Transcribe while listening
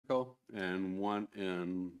Mexico and one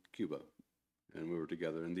in Cuba. And we were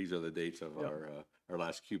together. And these are the dates of our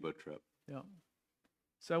last Cuba trip. Yeah.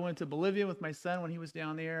 So I went to Bolivia with my son when he was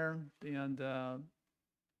down there, and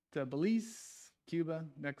to Belize, Cuba,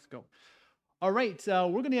 Mexico. All right,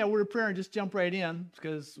 we're going to have a word of prayer and just jump right in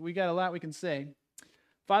because we got a lot we can say.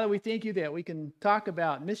 Father, we thank you that we can talk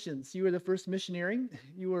about missions. You were the first missionary.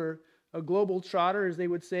 You were a global trotter, as they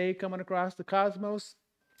would say, coming across the cosmos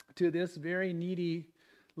to this very needy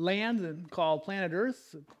land called planet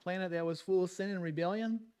Earth, a planet that was full of sin and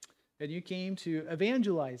rebellion. And you came to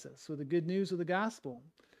evangelize us with the good news of the gospel.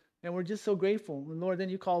 And we're just so grateful. And Lord, then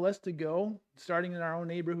you call us to go, starting in our own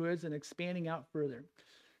neighborhoods and expanding out further.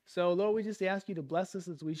 So Lord, we just ask you to bless us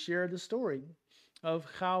as we share the story of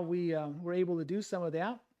how we were able to do some of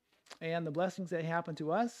that and the blessings that happen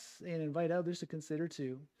to us, and invite others to consider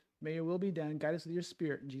too. May your will be done. Guide us with your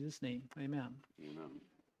spirit. In Jesus' name, amen. Amen.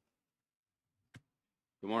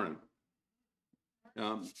 Good morning.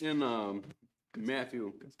 In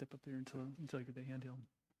Matthew, Step up there until you get the handheld.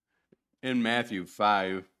 in Matthew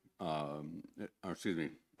 5,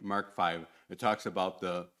 Mark 5, it talks about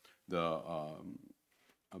the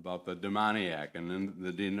demoniac, and then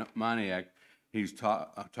the demoniac, he's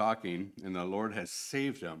talking, and the Lord has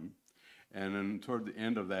saved him, and then toward the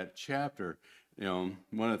end of that chapter,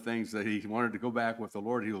 one of the things that he wanted to go back with the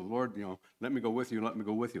Lord, he was, Lord, let me go with you,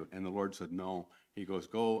 and the Lord said no. He goes,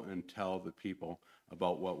 go and tell the people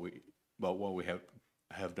about what we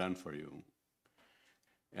have done for you.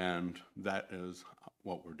 And that is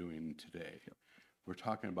what we're doing today. We're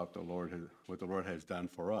talking about the Lord, what the Lord has done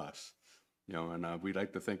for us. And we'd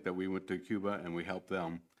like to think that we went to Cuba and we helped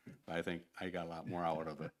them. But I think I got a lot more out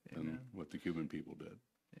of it than what the Cuban people did.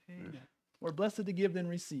 Amen. We're blessed to give than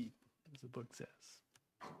receive, as the book says.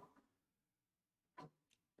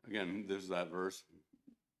 Again, this is that verse,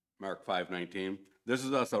 Mark 5:19. This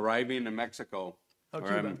is us arriving in Mexico,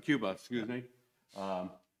 Cuba, excuse me.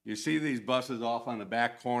 You see these buses off on the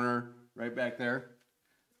back corner, right back there?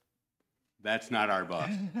 That's not our bus.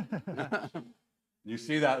 You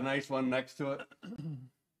see that nice one next to it?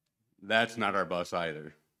 That's not our bus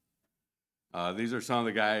either. These are some of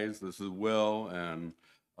the guys. This is Will and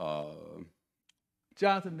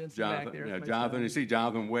Jonathan Benson back there. Yeah, Jonathan. You see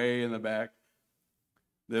Jonathan way in the back.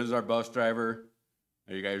 This is our bus driver.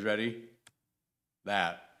 Are you guys ready?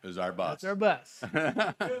 That is our bus. That's our bus.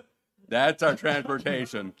 That's our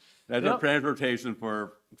transportation. That's our transportation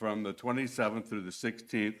from the 27th through the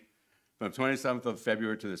 16th. From 27th of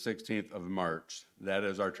February to the 16th of March. That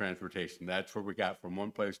is our transportation. That's where we got from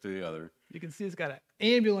one place to the other. You can see it's got an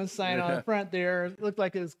ambulance sign on the front there. It looked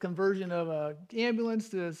like it's conversion of an ambulance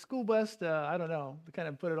to a school bus to, I don't know, to kind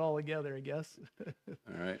of put it all together, I guess.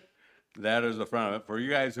 All right. That is the front of it. For you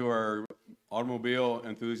guys who are automobile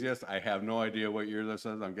enthusiasts, I have no idea what year this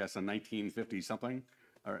is. I'm guessing 1950 something.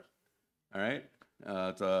 All right. All right.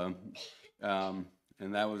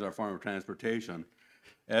 And that was our form of transportation.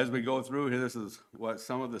 As we go through here, this is what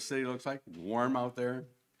some of the city looks like. It's warm out there.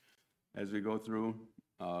 As we go through,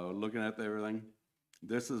 looking at everything.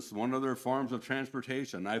 This is one of their forms of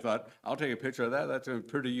transportation. I thought, I'll take a picture of that. That's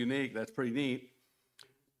pretty unique. That's pretty neat.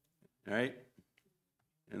 All right.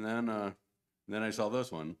 And then I saw this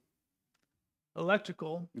one.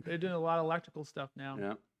 Electrical. They're doing a lot of electrical stuff now.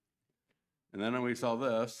 Yeah. And then we saw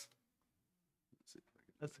this.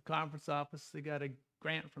 That's the conference office. They got a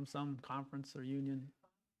grant from some conference or union.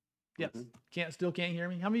 Yes. Still can't hear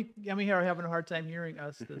me? How many are having a hard time hearing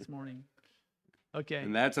us this morning? Okay.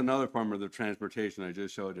 And that's another form of the transportation I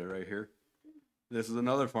just showed you right here. This is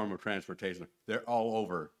another form of transportation. They're all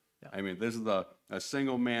over. Yeah. I mean, this is a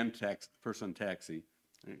single man person taxi.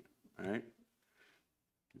 All right.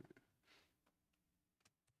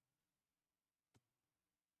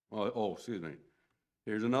 Oh, excuse me.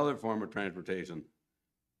 Here's another form of transportation.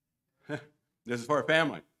 This is for a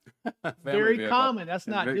family. Very vehicle. Common. That's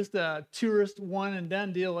not just a tourist one and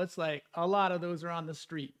done deal. It's like a lot of those are on the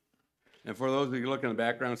street. And for those of you look in the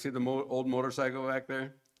background, see the old motorcycle back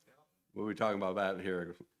there? We'll be talking about that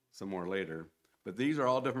here some more later. But these are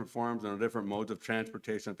all different forms and different modes of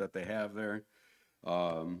transportation that they have there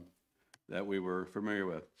that we were familiar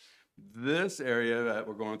with. This area that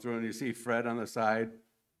we're going through, and you see Fred on the side.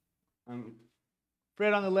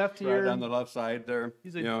 Fred on the left here. Fred on the left side there.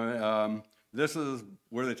 This is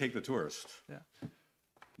where they take the tourists. Yeah.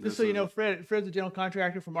 Just so you know, Fred's a general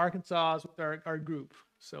contractor from Arkansas with our group.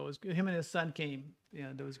 So him and his son came,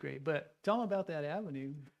 and it was great. But tell them about that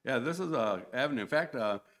avenue. Yeah, this is an avenue. In fact,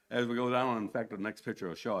 as we go down, in fact, the next picture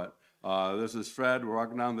will show it. This is Fred. We're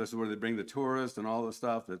walking down. This is where they bring the tourists and all the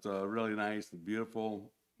stuff. It's a really nice,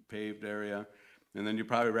 beautiful, paved area. And then you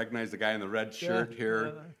probably recognize the guy in the red shirt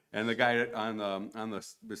here, and the guy on the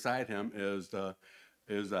beside him is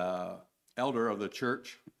elder of the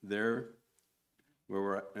church there, where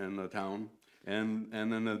we're in the town. And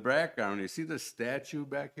in the background, you see the statue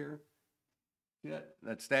back here? See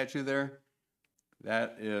that statue there?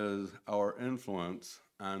 That is our influence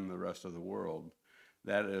on the rest of the world.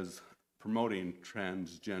 That is promoting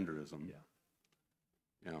transgenderism. Yeah.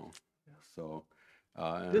 You know, so.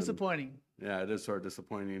 Disappointing. Yeah, it is sort of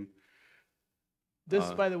disappointing.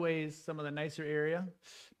 This, by the way, is some of the nicer area,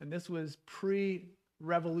 and this was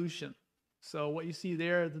pre-revolution. So what you see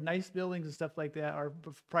there, the nice buildings and stuff like that, are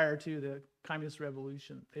prior to the communist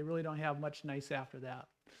revolution. They really don't have much nice after that.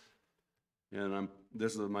 And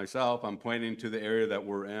this is myself. I'm pointing to the area that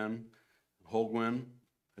we're in, Holguin.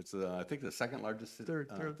 It's I think the second largest city,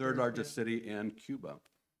 third largest city in Cuba.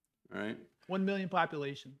 All right. 1 million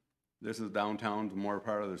population. This is downtown, more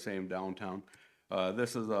part of the same downtown.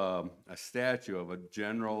 This is a statue of a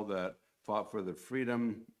general that fought for the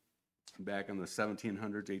freedom back in the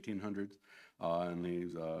 1700s, 1800s. And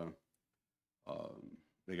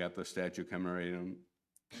they got the statue commemorating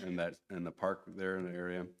in the park there in the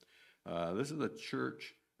area. This is a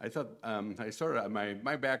church. I thought,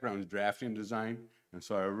 my background is drafting design, and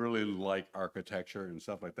so I really like architecture and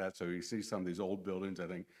stuff like that. So you see some of these old buildings, I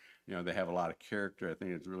think, they have a lot of character. I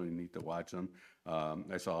think it's really neat to watch them.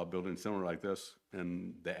 I saw a building similar like this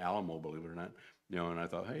in the Alamo, believe it or not, and I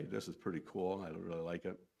thought, hey, this is pretty cool. I really like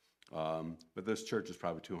it. But this church is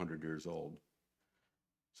probably 200 years old.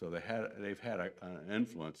 So they've had an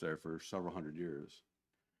influence there for several hundred years.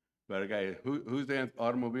 But a guy, who's the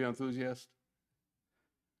automobile enthusiast?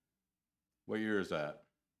 What year is that?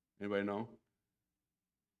 Anybody know?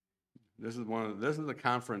 This is the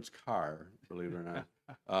conference car, believe it or not.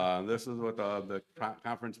 This is what the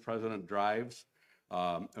conference president drives.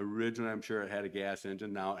 Originally, I'm sure it had a gas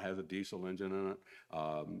engine. Now it has a diesel engine in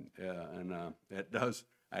it. It does.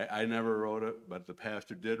 I never rode it, but the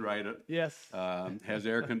pastor did ride it. Yes. Has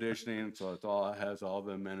air conditioning, so has all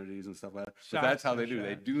the amenities and stuff like that. But that's how they do.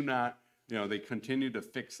 They do not, they continue to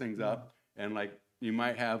fix things up. And like you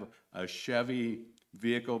might have a Chevy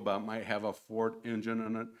vehicle, but might have a Ford engine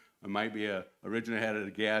in it. It might be originally had a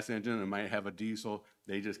gas engine. It might have a diesel.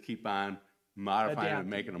 They just keep on modifying and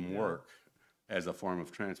making them work as a form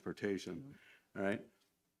of transportation. All right.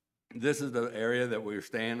 This is the area that we're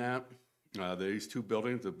staying at. These two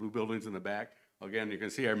buildings, the blue buildings in the back. Again, you can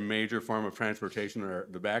see our major form of transportation, or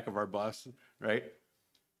the back of our bus, right?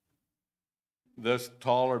 This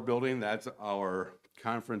taller building, that's our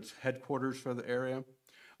conference headquarters for the area.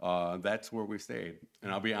 That's where we stayed.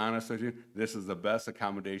 And I'll be honest with you, this is the best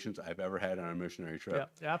accommodations I've ever had on a missionary trip.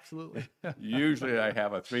 Yeah, absolutely. Usually I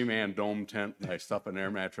have a 3-man dome tent that I stuff an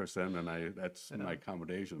air mattress in, and that's my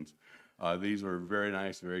accommodations. These were very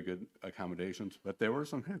nice, very good accommodations, but there were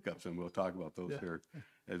some hiccups, and we'll talk about those here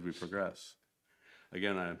as we progress.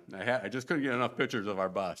 Again, I just couldn't get enough pictures of our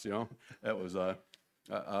bus, That was,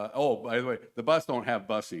 oh, by the way, the bus don't have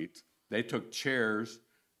bus seats. They took chairs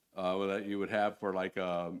that you would have for like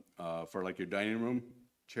your dining room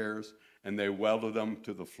chairs, and they welded them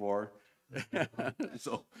to the floor.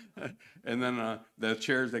 So, and then the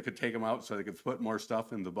chairs, they could take them out so they could put more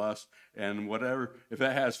stuff in the bus, and whatever, if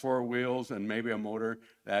that has 4 wheels and maybe a motor,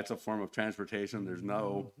 that's a form of transportation. There's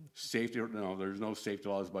no safety, there's no safety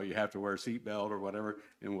laws about you have to wear a seatbelt or whatever,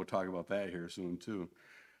 and we'll talk about that here soon too.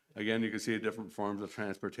 Again, you can see different forms of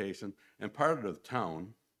transportation, and part of the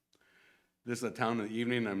town. This is a town in the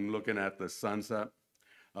evening. I'm looking at the sunset.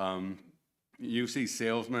 You see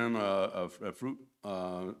salesmen of fruit,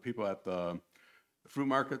 people at the fruit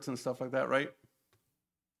markets and stuff like that, right?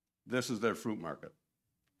 This is their fruit market.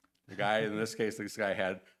 The guy, in this case, this guy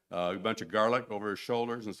had a bunch of garlic over his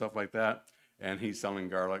shoulders and stuff like that, and he's selling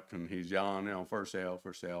garlic, and he's yelling, for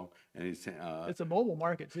sale, and he's... it's a mobile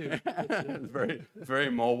market, too. It's very, very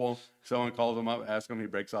mobile. Someone calls him up, asks him, he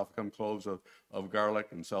breaks off some cloves of garlic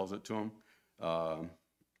and sells it to him.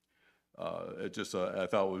 It just, I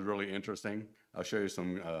thought it was really interesting. I'll show you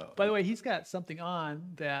some. By the way, he's got something on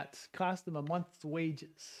that cost him a month's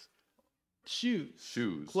wages. Shoes.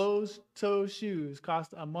 Closed-toe shoes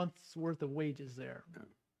cost a month's worth of wages there. Yeah.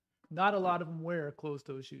 Not a lot of them wear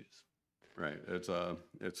closed-toe shoes. Right. It's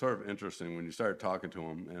sort of interesting when you start talking to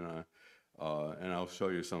him, and I'll show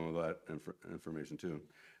you some of that information too.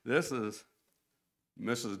 This is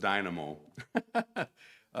Mrs. Dynamo.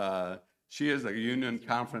 She is a union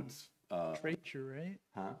conference. Treasure, right?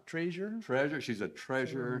 Huh? Treasure? She's a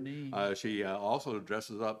treasurer. She also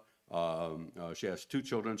dresses up. She has 2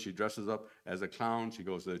 children. She dresses up as a clown. She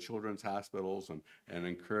goes to the children's hospitals and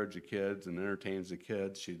encourages the kids and entertains the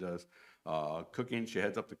kids. She does Cooking, she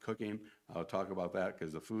heads up to cooking. I'll talk about that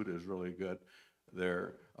because the food is really good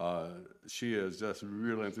there. She is just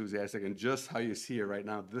really enthusiastic, and just how you see her right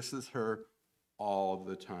now, this is her all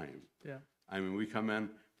the time. Yeah. I mean, we come in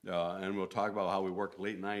and we'll talk about how we work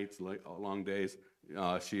late nights, long days.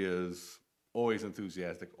 She is always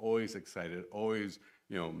enthusiastic, always excited, always,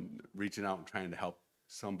 reaching out and trying to help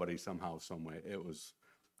somebody somehow, some way. It was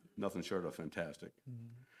nothing short of fantastic.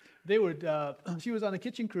 They would, she was on the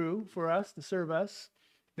kitchen crew for us to serve us.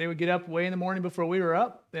 They would get up way in the morning before we were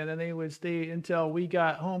up, and then they would stay until we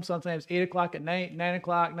got home, sometimes 8 o'clock at night, 9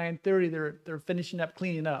 o'clock, 9:30, they're finishing up,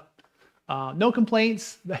 cleaning up. No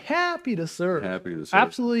complaints. They're happy to serve. Happy to serve.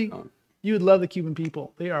 Absolutely. You would love the Cuban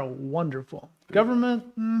people. They are wonderful. Government,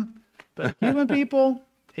 but Cuban people,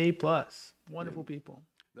 A+. Wonderful people.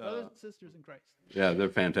 Brothers and sisters in Christ. Yeah, they're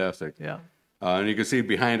fantastic. Yeah. And you can see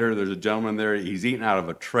behind her, there's a gentleman there. He's eating out of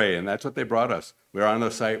a tray, and that's what they brought us. We're on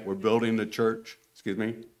the site. We're building the church. Excuse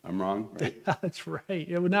me, I'm wrong, right? That's right.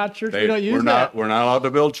 Yeah, we're not church. We don't use that. We're not allowed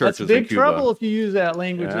to build churches That's big in Cuba. trouble if you use that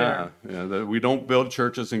language there. Yeah, we don't build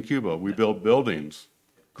churches in Cuba. We build buildings,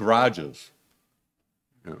 garages.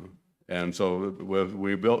 And so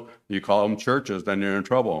we built, you call them churches, then you're in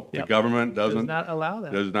trouble. Yep. The government Does not allow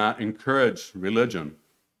that. does not encourage religion.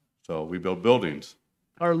 So we build buildings.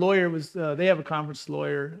 Our lawyer was, they have a conference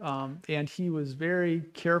lawyer, and he was very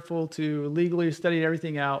careful to legally study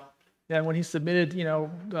everything out. And when he submitted,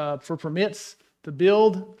 for permits to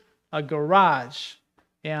build a garage,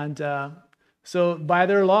 and so by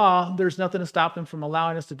their law, there's nothing to stop them from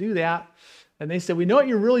allowing us to do that. And they said, we know what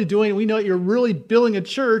you're really doing. We know you're really building a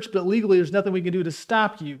church, but legally there's nothing we can do to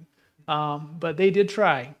stop you. But they did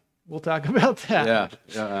try. We'll talk about that.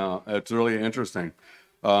 Yeah, it's really interesting.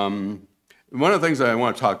 One of the things that I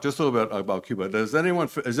want to talk just a little bit about Cuba, is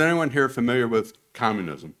anyone here familiar with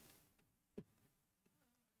communism?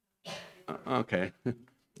 Okay.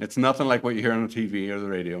 It's nothing like what you hear on the TV or the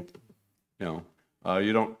radio. You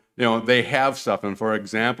don't, they have stuff. And for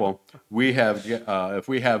example,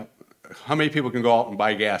 how many people can go out and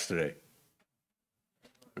buy gas today?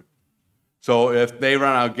 So if they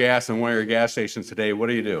run out of gas in one of your gas stations today, what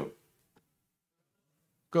do?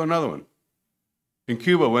 Go another one. In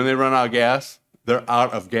Cuba, when they run out of gas, they're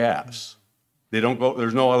out of gas. They don't go,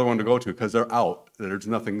 there's no other one to go to because they're out. There's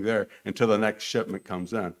nothing there until the next shipment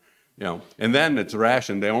comes in. And then it's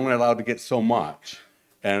rationed. They're only allowed to get so much.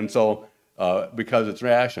 And so, because it's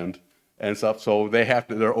rationed and stuff, so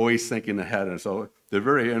they're always thinking ahead. And so they're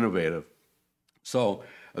very innovative. So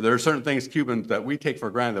there are certain things, Cubans, that we take for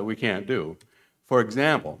granted that we can't do. For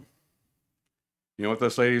example, you know what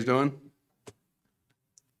this lady's doing?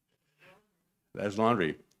 That's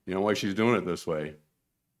laundry. You know why she's doing it this way?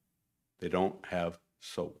 They don't have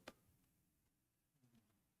soap.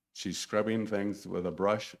 She's scrubbing things with a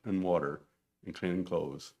brush and water and cleaning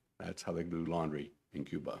clothes. That's how they do laundry in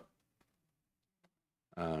Cuba.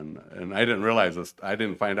 And I didn't realize this. I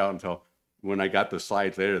didn't find out until when I got the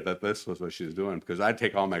slides later that this was what she was doing, because I'd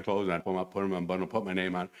take all my clothes and I'd put them in a bundle, put my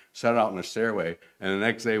name on, set it out in the stairway, and the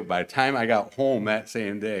next day, by the time I got home that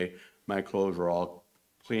same day, my clothes were all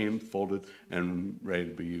clean, folded, and ready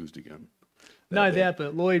to be used again. Not only that,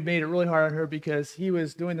 but Lloyd made it really hard on her because he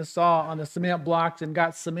was doing the saw on the cement blocks and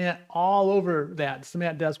got cement all over that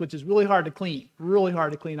cement dust, which is really hard to clean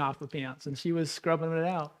off the pants. And she was scrubbing it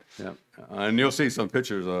out. Yeah, and you'll see some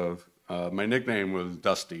pictures of, my nickname was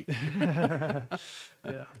Dusty. Yeah.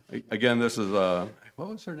 Again, this is, what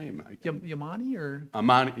was her name? Yamani or?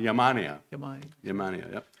 Yamania. Yamani.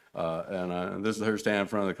 Yamania, yep. And this is her standing in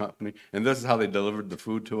front of the company. And this is how they delivered the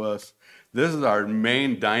food to us. This is our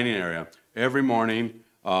main dining area. Every morning,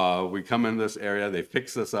 we come in this area. They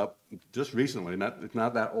fixed this up just recently. It's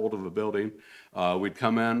not that old of a building. We'd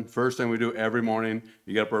come in. First thing we do every morning,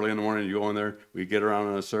 you get up early in the morning, you go in there, we get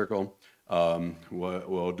around in a circle.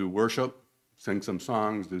 We'll do worship, sing some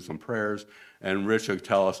songs, do some prayers, and Rich will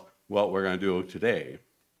tell us what we're going to do today.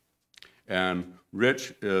 And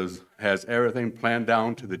Rich has everything planned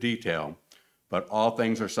down to the detail, but all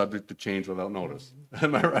things are subject to change without notice.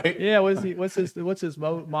 Am I right? Yeah. What's his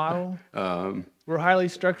motto? We're highly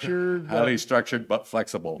structured. Highly structured but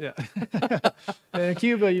flexible. Yeah. And in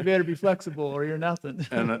Cuba, you better be flexible or you're nothing.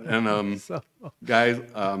 And So. guys,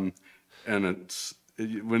 and it's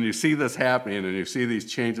when you see this happening and you see these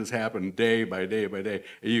changes happen day by day by day,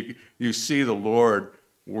 you see the Lord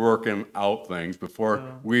working out things before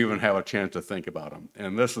we even have a chance to think about them.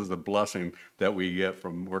 And this is the blessing that we get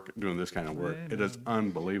from doing this kind of work. Amen. It is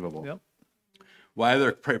unbelievable. Yep. While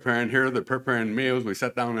they're preparing here, they're preparing meals. We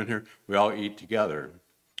sit down in here, we all eat together.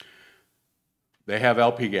 They have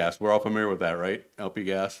LP gas. We're all familiar with that, right? LP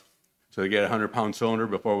gas. So they get a 100-pound cylinder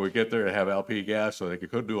before we get there to have LP gas so they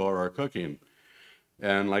could do all our cooking.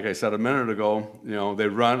 And like I said a minute ago, they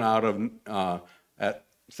run out of, at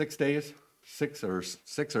 6 days, 6 or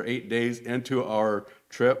 8 days into our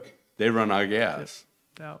trip, they run out of gas.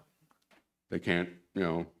 Yeah. They can't,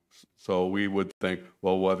 so we would think,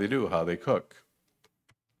 well, what do they do? How they cook?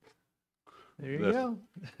 There you go.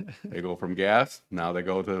 They go from gas, now they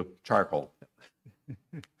go to charcoal.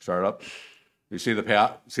 Start up. You see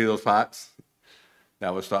see those pots?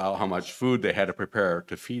 That was how much food they had to prepare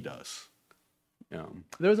to feed us.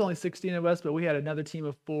 There was only 16 of us, but we had another team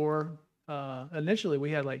of 4. Initially,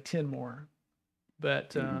 we had like 10 more.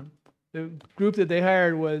 But the group that they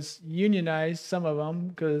hired was unionized, some of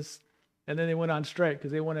them, and then they went on strike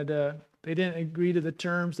because they didn't agree to the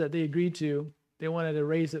terms that they agreed to. They wanted to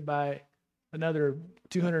raise it by another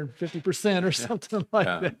 250% or something like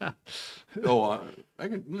that. Oh,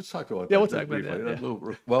 let's talk about that. Yeah, we'll talk about that.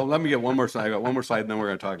 Yeah. Well, let me get one more slide. I got one more slide, and then we're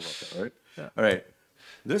going to talk about that, all right? Yeah. All right.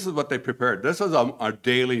 This is what they prepared. This is our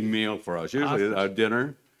daily meal for us, usually a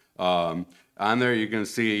dinner. On there, you can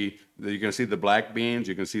see the black beans.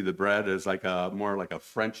 You can see the bread is more like a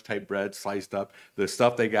French type bread sliced up. The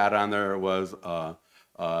stuff they got on there was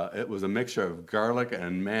it was a mixture of garlic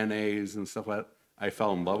and mayonnaise and stuff like that. I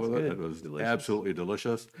fell in love with it. It was absolutely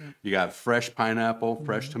delicious. Yeah. You got fresh pineapple,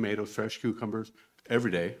 fresh tomatoes, fresh cucumbers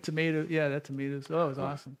every day. That tomatoes. Oh, it was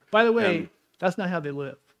awesome. By the way, that's not how they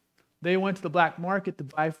live. They went to the black market to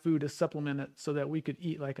buy food to supplement it so that we could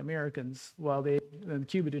eat like Americans, while they in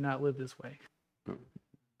Cuba do not live this way.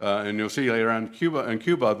 And you'll see later on, in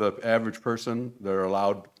Cuba, the average person, they're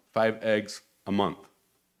allowed 5 eggs a month.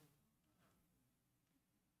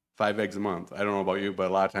 5 eggs a month. I don't know about you, but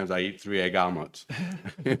a lot of times I eat 3 egg omelets.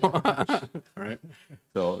 Right?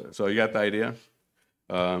 So you got the idea?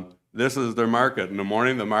 This is their market. In the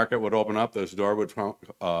morning, the market would open up. This door would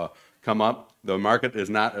come up. The market is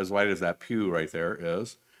not as wide as that pew right there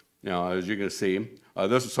is. As you can see,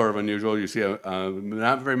 this is sort of unusual. You see,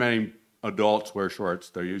 not very many adults wear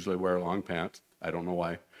shorts. They usually wear long pants. I don't know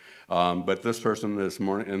why. But this person in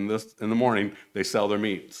the morning, they sell their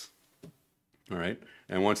meats. All right.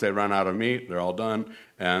 And once they run out of meat, they're all done,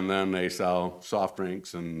 and then they sell soft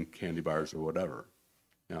drinks and candy bars or whatever,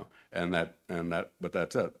 but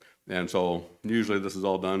that's it. And so usually this is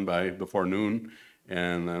all done before noon,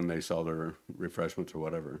 and then they sell their refreshments or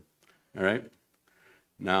whatever. All right.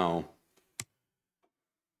 Now,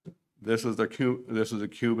 this is a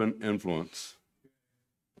Cuban influence.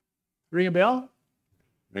 Ring a bell?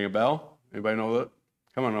 Ring a bell? Anybody know that?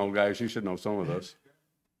 Come on, old guys, you should know some of this.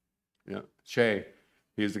 Yeah, Che.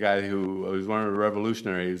 He's the guy who was one of the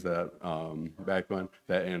revolutionaries that back when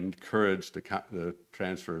that encouraged the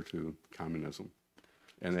transfer to communism,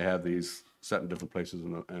 and they have these set in different places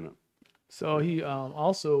in it. So he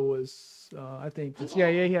also was, I think, the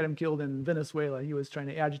CIA had him killed in Venezuela. He was trying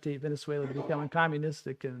to agitate Venezuela to become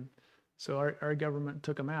communistic, and so our government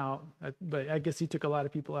took him out. But I guess he took a lot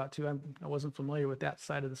of people out too. I wasn't familiar with that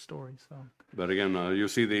side of the story. So. But again, you'll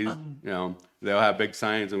see these. They'll have big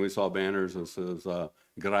signs, and we saw banners that says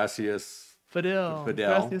 "Gracias, Fidel."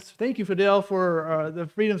 Fidel. Gracias. Thank you, Fidel, for the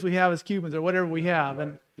freedoms we have as Cubans, or whatever we have.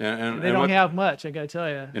 And they don't have much, I got to tell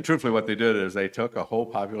you. And truthfully, what they did is they took a whole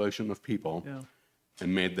population of people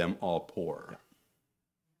and made them all poor. Yeah.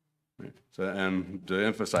 Right. So, and to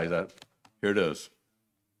emphasize that, here it is.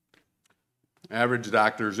 Average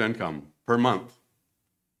doctor's income per month,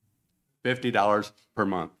 $50 per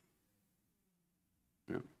month.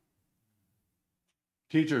 Yeah.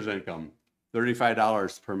 Teacher's income,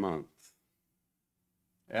 $35 per month.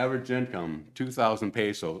 Average income, 2,000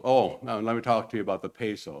 pesos. Oh, now let me talk to you about the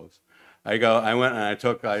pesos. I went and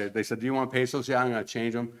they said, do you want pesos? Yeah, I'm going to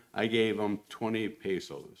change them. I gave them 20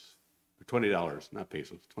 pesos. $20, not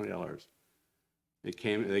pesos, $20. They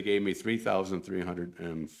gave me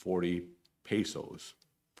 3,340 pesos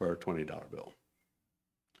for a $20 bill.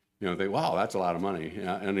 Think, wow, that's a lot of money.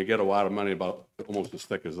 And you get a lot of money about almost as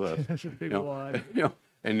thick as this. That's a big wad.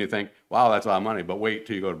 And you think, wow, that's a lot of money. But wait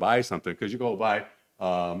till you go to buy something, because you go buy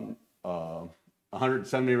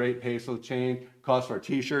 178 peso chain, cost for a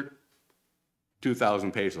T-shirt,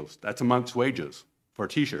 2,000 pesos. That's a month's wages for a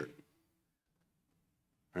T-shirt.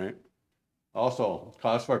 Right? Also,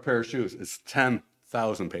 cost for a pair of shoes is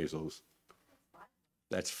 10,000 pesos.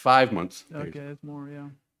 That's 5 months. Okay, that's more, yeah.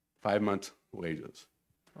 5 months wages.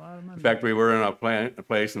 A lot of money. In fact, we were in a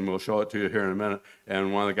place, and we'll show it to you here in a minute,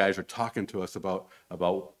 and one of the guys are talking to us about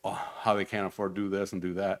how they can't afford to do this and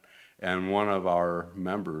do that. And one of our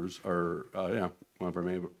members,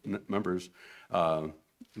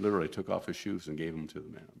 literally took off his shoes and gave them to the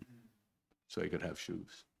man so he could have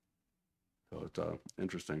shoes. So it's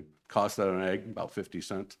interesting. Cost of an egg, about 50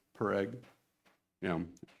 cents per egg.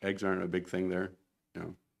 Eggs aren't a big thing there.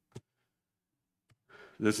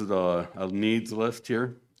 This is a needs list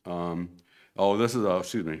here. This is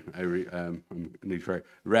excuse me. I need to correct.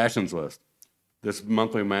 Rations list. This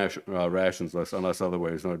monthly rations list, unless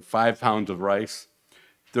otherwise noted. 5 pounds of rice,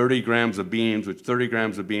 30 grams of beans, which 30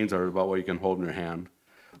 grams of beans are about what you can hold in your hand.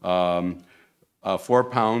 4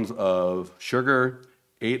 pounds of sugar,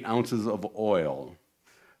 8 ounces of oil,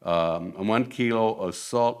 and 1 kilo of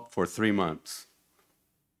salt for 3 months.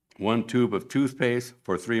 1 tube of toothpaste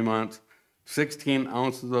for 3 months. 16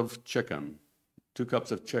 ounces of chicken, 2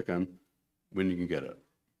 cups of chicken when you can get it,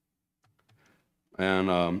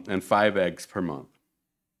 and 5 eggs per month.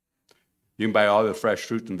 You can buy all the fresh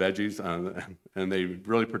fruits and veggies, and they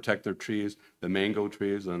really protect their trees, the mango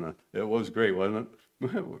trees, and it was great, wasn't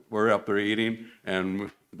it? We're up there eating,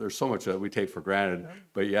 and there's so much that we take for granted,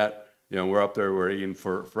 but yet, we're up there, we're eating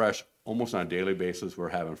for fresh, almost on a daily basis. We're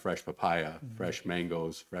having fresh papaya, fresh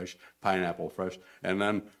mangoes, fresh pineapple, fresh, and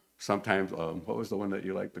then sometimes, what was the one that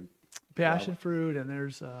you liked? The Passion fruit, and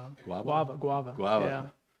there's guava. Guava.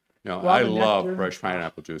 Yeah. I Guava love nectar. fresh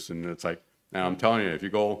pineapple juice, and it's like, and I'm telling you, if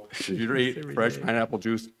you eat fresh pineapple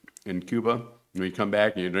juice in Cuba, when you come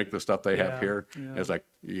back and you drink the stuff they have here, it's like,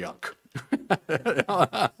 yuck.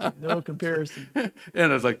 No comparison.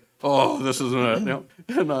 And it's like, oh, this isn't it.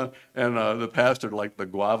 And the pastor liked the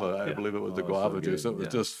guava. I believe it was the guava so juice. good. It was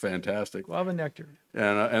just fantastic. Guava nectar.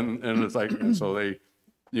 And it's like, and so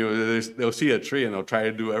they'll see a tree and they'll try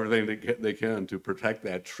to do everything they can to protect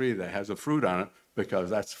that tree that has a fruit on it, because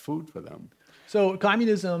that's food for them. So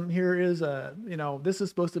communism here is this is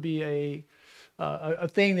supposed to be a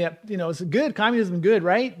thing that it's good. Communism good,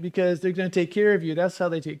 right? Because they're going to take care of you. That's how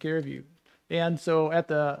they take care of you. And so at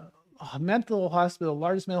the mental hospital,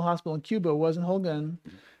 largest mental hospital in Cuba was in Holguin,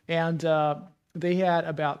 and they had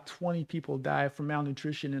about 20 people die from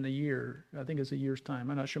malnutrition in a year. I think it's a year's time.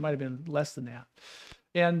 I'm not sure. It might have been less than that.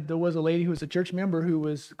 And there was a lady who was a church member who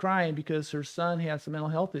was crying because her son had some mental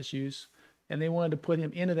health issues, and they wanted to put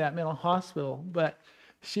him into that mental hospital, but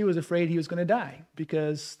she was afraid he was going to die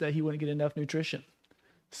because that he wouldn't get enough nutrition.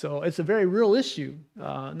 So it's a very real issue,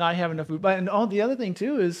 not having enough food. But and the other thing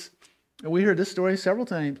too is, we heard this story several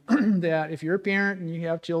times, that if you're a parent and you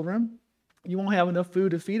have children, you won't have enough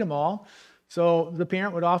food to feed them all. So the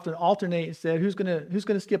parent would often alternate and say, who's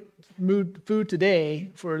gonna skip food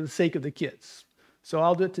today for the sake of the kids? So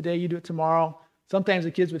I'll do it today, you do it tomorrow. Sometimes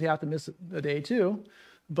the kids would have to miss a day too.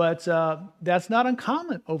 But that's not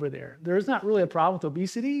uncommon over there. There's not really a problem with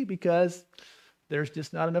obesity because there's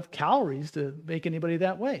just not enough calories to make anybody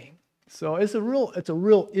that way. So it's a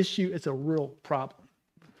real issue. It's a real problem.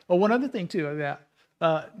 Oh, one other thing too, that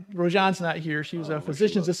Rojan's not here. She was a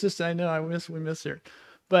physician's assistant. I know we miss her.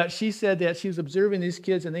 But she said that she was observing these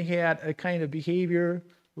kids and they had a kind of behavior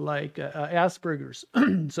like Asperger's.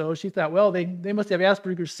 So she thought, well, they must have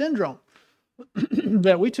Asperger's syndrome.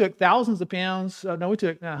 But we took thousands of pounds, we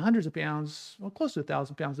took hundreds of pounds, well, close to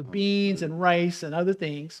 1,000 pounds of beans and rice and other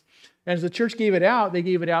things. And as the church gave it out, they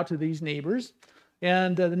gave it out to these neighbors.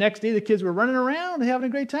 And the next day, the kids were running around and having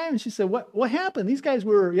a great time. And she said, what happened? These guys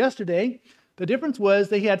were yesterday. The difference was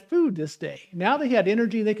they had food this day. Now they had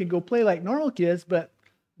energy and they could go play like normal kids, but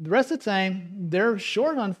the rest of the time, they're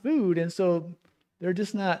short on food. And so they're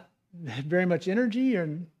just not very much energy,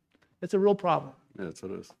 and it's a real problem. Yes,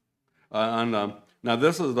 it is. Now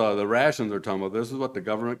this is the rations they're talking about. This is what the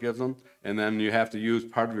government gives them, and then you have to use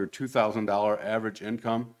part of your $2,000 average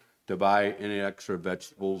income to buy any extra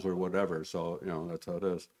vegetables or whatever. So that's how it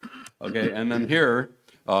is. Okay, and then here,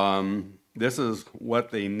 this is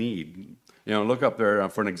what they need. Look up there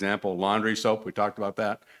for an example. Laundry soap. We talked about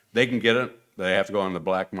that. They can get it. They have to go on the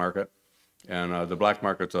black market, and the black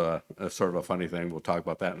market's a sort of a funny thing. We'll talk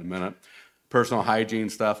about that in a minute. Personal hygiene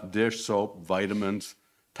stuff, dish soap, vitamins.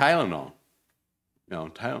 Tylenol,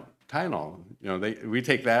 Tylenol. We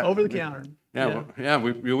take that over the counter.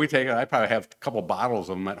 We take it. I probably have a couple bottles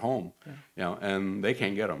of them at home, and they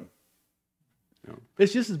can't get them.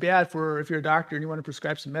 It's just as bad if you're a doctor and you want to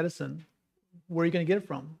prescribe some medicine. Where are you going to get it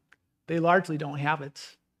from? They largely don't have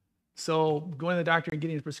it. So going to the doctor and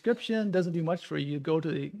getting a prescription doesn't do much for you. You go to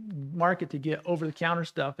the market to get over the counter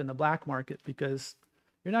stuff in the black market because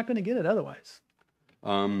you're not going to get it otherwise.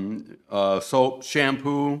 Soap,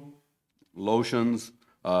 shampoo, lotions,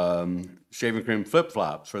 shaving cream,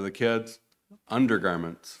 flip-flops for the kids,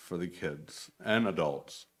 undergarments for the kids and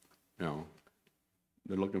adults. They're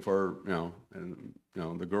looking for, and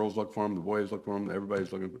the girls look for them, the boys look for them,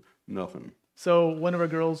 everybody's looking for nothing. So one of our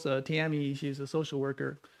girls, Tammy, she's a social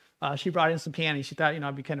worker. She brought in some panties. She thought,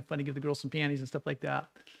 it'd be kind of fun to give the girls some panties and stuff like that.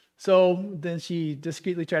 So then she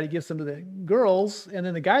discreetly tried to give some to the girls, and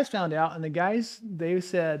then the guys found out, and the guys, they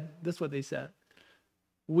said, this is what they said: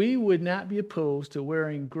 we would not be opposed to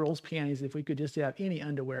wearing girls' panties if we could just have any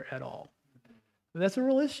underwear at all. And that's a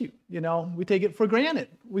real issue. You know, we take it for granted.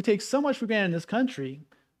 We take so much for granted in this country.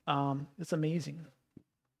 It's amazing.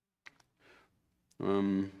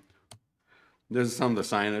 This is some of the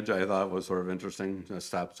signage I thought was sort of interesting. A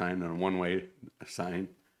stop sign and a one-way sign.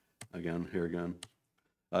 Here again.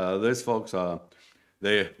 These folks,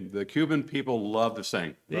 the Cuban people love to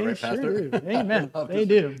sing. They right, sure Pastor? do. Amen. They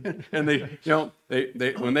do. And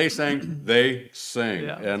they when they sing, they sing.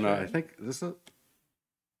 Yeah, And right. I think this is,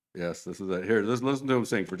 yes, this is it. Here, let's listen to them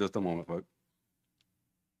sing for just a moment, folks.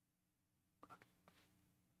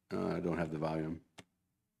 I don't have the volume.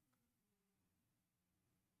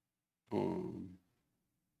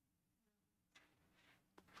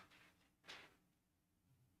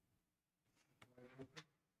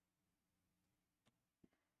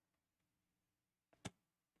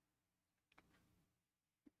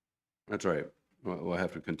 That's right. We'll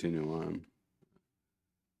have to continue on.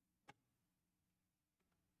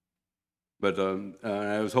 But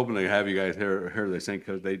I was hoping to have you guys hear they sing,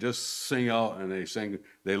 because they just sing out and they sing.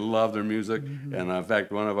 They love their music. And in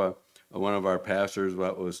fact, one of our pastors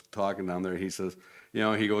was talking down there. He says,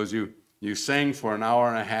 he goes, you sing for an hour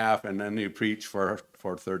and a half and then you preach for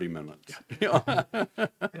 30 minutes. Yeah,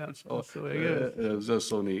 that's the way it goes. It was just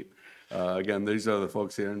so neat. Again, these are the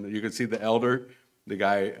folks here, and you can see the elder, the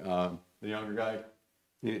guy, the younger guy.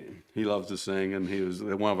 He loves to sing, and he was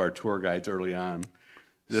one of our tour guides early on.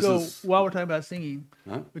 While we're talking about singing,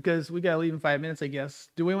 Huh? because we got to leave in 5 minutes, I guess,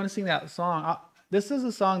 do we want to sing that song? This is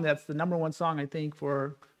a song that's the #1 song, I think,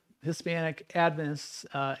 for Hispanic Adventists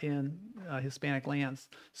in Hispanic lands.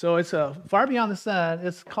 So it's Far Beyond the Sun.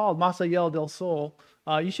 It's called Más Allá del Sol.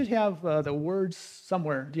 You should have the words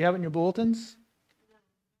somewhere. Do you have it in your bulletins?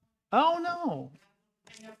 Oh, no.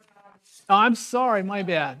 Oh, I'm sorry. My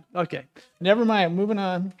bad. Okay. Never mind. Moving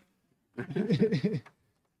on.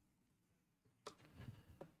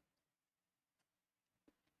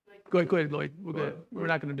 Go ahead, Lloyd. We're good. We're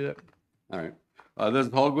not going to do it. All right. This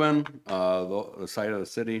is Holguin, the site of the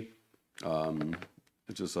city.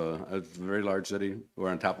 It's just a very large city. We're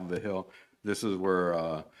on top of the hill. This is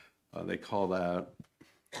where they call that,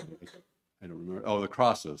 I don't remember. Oh, the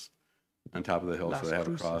crosses on top of the hill. So they have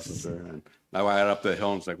a cross up there. And I got up the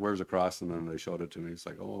hill and it's like, where's the cross? And then they showed it to me. It's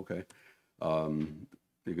like, oh, okay.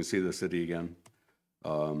 You can see the city again.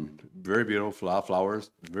 Very beautiful,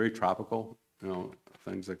 flowers, very tropical,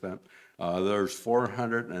 things like that. There's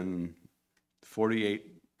 448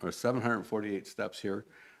 or 748 steps here.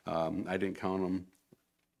 I didn't count them.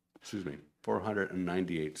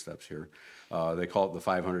 498 steps here. They call it the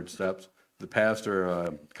 500 steps. The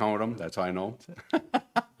pastor counted them. That's how I know.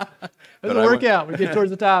 It's a workout. We get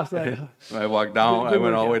towards the top. So. I walked down. I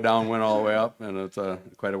went all the way down, went all the way up, and it's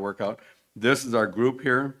quite a workout. This is our group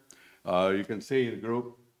here. You can see the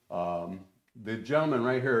group. The gentleman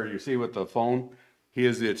right here, you see with the phone, he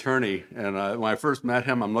is the attorney. And when I first met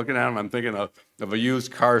him, I'm looking at him, I'm thinking of a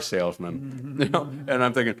used car salesman. And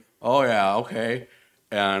I'm thinking, oh, yeah, okay.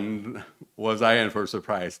 And was I in for a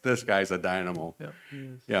surprise? This guy's a dynamo. Yep, he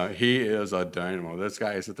is. Yeah, he is a dynamo. This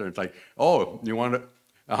guy is there. It's like, oh, you want to?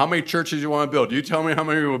 How many churches you want to build? You tell me how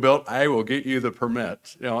many you will build. I will get you the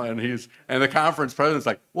permits. And the conference president's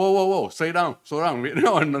like, whoa, slow down.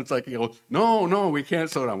 And it's like, he goes, no, we can't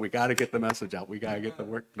slow down. We got to get the message out. We got to get the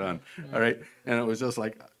work done. All right. And it was just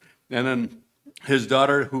like, and then his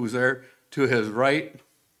daughter, who's there to his right,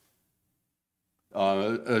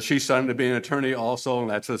 she's studying to be an attorney also, and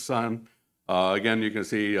that's his son. Again, you can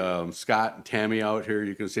see Scott and Tammy out here.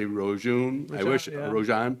 You can see Rojan.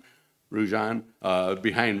 Rujan,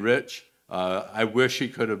 behind Rich. I wish he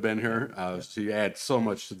could have been here. She adds so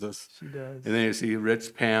much to this. She does. And then you see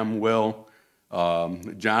Rich, Pam, Will,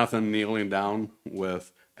 Jonathan kneeling down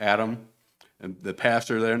with Adam, and the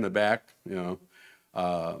pastor there in the back,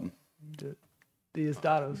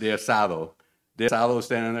 Diosdado. Diosdado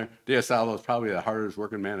standing there. Diosdado is probably the hardest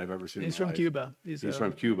working man I've ever seen. He's from Cuba. He's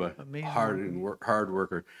from Cuba. Amazing. Hard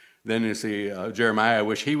worker. Then you see Jeremiah. I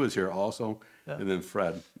wish he was here also. Yeah. And then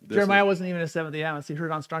Fred. Jeremiah wasn't even a Seventh-day Adventist. He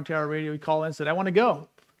heard on Strong Tower Radio. He called in and said, I want to go.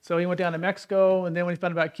 So he went down to Mexico. And then when he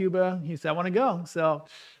found out about Cuba, he said, I want to go. So,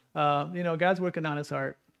 God's working on his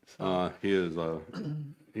heart. So. He is,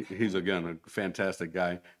 he's again, a fantastic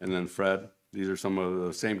guy. And then Fred. These are some of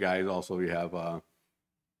the same guys. Also, we have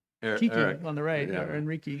Eric on the right, yeah. Or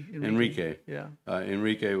Enrique. Yeah.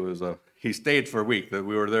 Enrique was, he stayed for a week. We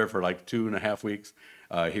were there for like 2.5 weeks.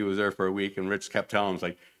 He was there for a week, and Rich kept telling him,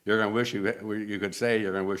 like, you're going to wish you could say,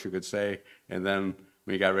 you're going to wish you could say. And then,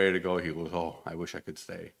 when he got ready to go, he goes, "Oh, I wish I could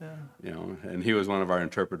stay." Yeah. You know, and he was one of our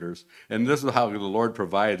interpreters. And this is how the Lord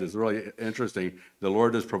provides. It's really interesting. The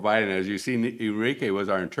Lord is providing. As you see, Enrique was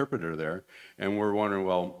our interpreter there, and we're wondering,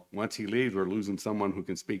 well, once he leaves, we're losing someone who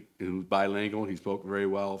can speak, who's bilingual. He spoke very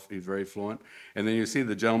well. He's very fluent. And then you see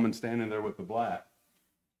the gentleman standing there with the black.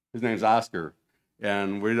 His name's Oscar,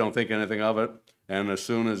 and we don't think anything of it. And as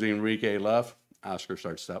soon as Enrique left, Oscar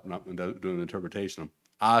starts stepping up and doing the interpretation.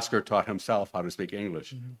 Oscar taught himself how to speak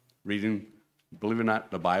English, reading, believe it or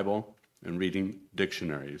not, the Bible and reading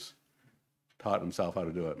dictionaries. Taught himself how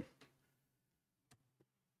to do it.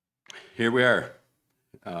 Here we are.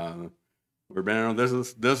 We're been, this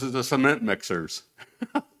is the cement mixers.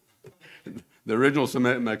 The original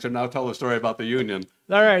cement mixer. Now tell the story about the union.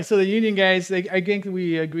 All right, so the union guys, I think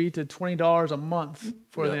we agreed to $20 a month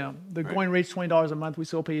for Yeah, them. The right. going rate's $20 a month. We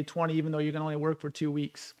still pay you $20, even though you can only work for 2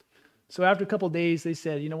 weeks. So after a couple of days, they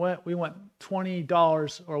said, you know what? We want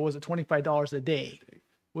 $20, or was it $25 a day?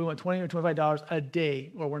 We want $20 or $25 a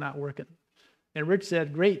day, or we're not working. And Rich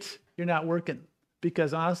said, great, you're not working,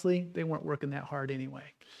 because honestly, they weren't working that hard anyway.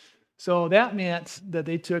 So that meant that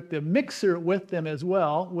they took the mixer with them as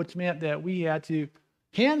well, which meant that we had to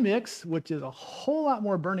hand mix, which is a whole lot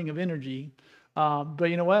more burning of energy. But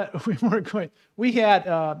you know what? We weren't going. We had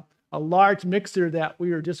a large mixer that we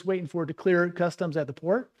were just waiting for to clear customs at the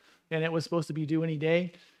port, and it was supposed to be due any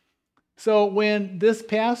day. So when this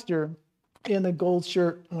pastor in the gold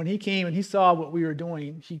shirt, when he came and he saw what we were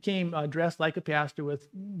doing, he came dressed like a pastor with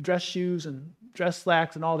dress shoes and dress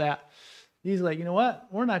slacks and all that. He's like, you know what?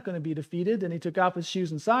 We're not going to be defeated. And he took off his shoes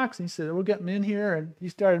and socks. And he said, we're getting in here. And he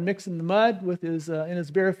started mixing the mud with his in his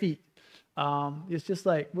bare feet. It's just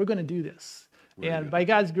like, we're going to do this. And by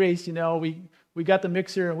God's grace, you know, we got the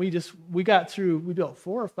mixer and we got through. We built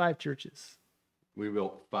 4 or 5 churches. We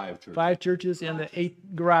built 5 churches. 5 churches and the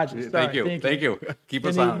 8 garages. Thank Sorry, you. Thank you. Keep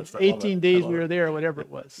us In the honest. I love 18 it. days I love we it. were there, or whatever it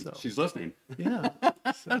was. So She's listening. yeah.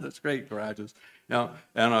 That's great, garages. Now,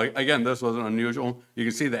 and again, this wasn't unusual. You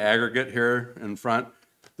can see the aggregate here in front.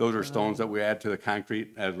 Those are stones that we add to the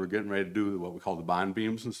concrete as we're getting ready to do what we call the bond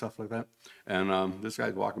beams and stuff like that. And this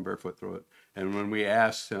guy's walking barefoot through it. And when we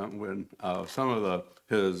asked him, when some of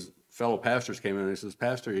his fellow pastors came in, and he says,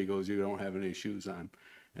 "Pastor," he goes, "you don't have any shoes on."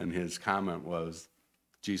 And his comment was,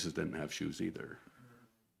 "Jesus didn't have shoes either."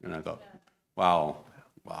 And I thought, wow.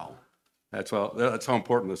 That's how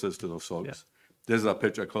important this is to those folks. Yeah. This is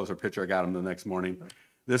a closer picture. I got him the next morning.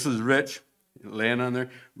 This is Rich laying on there.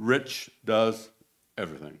 Rich does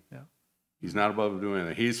everything. Yeah. He's not above doing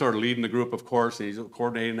anything. He's sort of leading the group, of course, and he's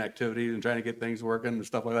coordinating activities and trying to get things working and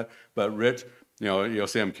stuff like that. But Rich, you know, you'll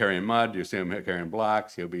see him carrying mud. You'll see him carrying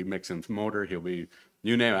blocks. He'll be mixing motor. He'll be,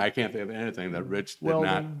 you name it. I can't think of anything that Rich did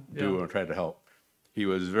Welding, not do yeah. or try to help. He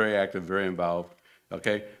was very active, very involved.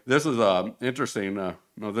 Okay, this is interesting.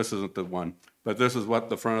 No, this isn't the one, but this is what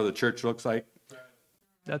the front of the church looks like.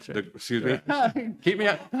 That's right. Excuse me. Keep me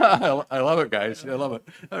up. I love it, guys. I love it.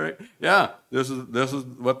 All right. Yeah, this is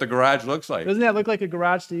what the garage looks like. Doesn't that look like a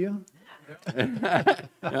garage to you?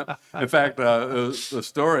 Yeah. In fact, the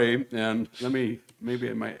story, and maybe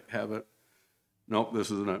I might have it. Nope,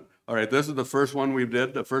 this isn't it. All right, this is the first one we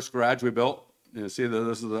did, the first garage we built. You see that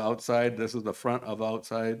this is the outside, this is the front of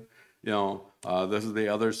outside. You know, this is the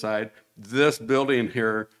other side. This building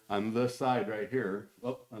here on this side right here,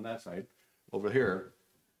 on that side, over here,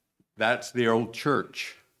 that's the old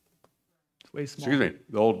church. It's way small. Excuse me,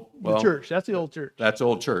 The church. That's the old church. That's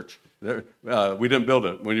old church. We didn't build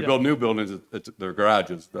it. When you build new buildings, they're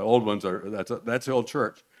garages. The old ones that's the old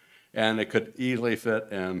church, and it could easily fit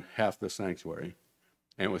in half the sanctuary,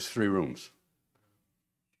 and it was 3 rooms.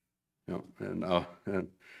 You know,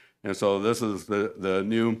 and so this is the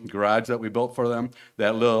new garage that we built for them.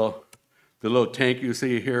 The little tank you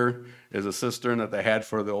see here is a cistern that they had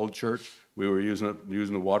for the old church. We were using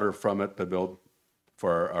the water from it to build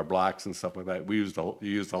for our blocks and stuff like that. We used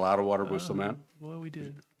a lot of water with cement. Well, we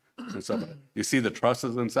did. And stuff. You see the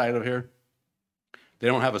trusses inside of here? They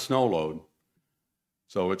don't have a snow load.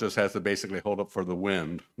 So it just has to basically hold up for the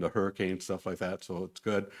wind, the hurricane, stuff like that. So it's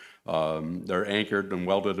good. They're anchored and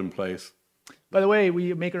welded in place. By the way,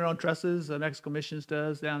 we make our own trusses. Mexico Missions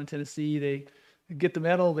does down in Tennessee. They get the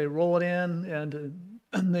metal, they roll it in, and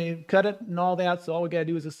they cut it and all that. So all we got to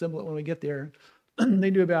do is assemble it when we get there.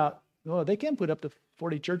 They do they can put up to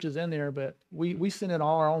 40 churches in there, but we send in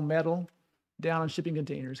all our own metal down in shipping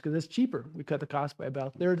containers because it's cheaper. We cut the cost by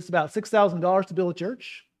about there. It's about $6,000 to build a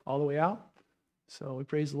church all the way out. So we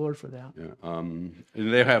praise the Lord for that. Yeah. And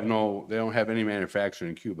they don't have any manufacturing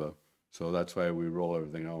in Cuba. So that's why we roll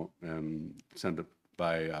everything out and send it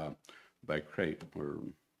by crate or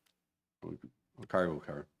a cargo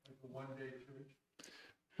car. Like a one-day church?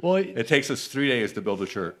 Well, It takes us 3 days to build a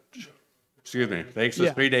church. Excuse me. It takes us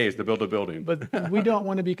Yeah. 3 days to build a building. but we don't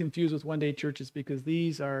want to be confused with one-day churches because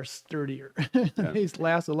these are sturdier. These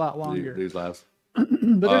last a lot longer. These last. But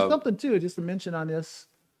there's something too, just to mention on this.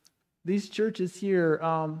 These churches here,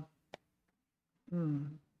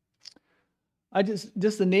 I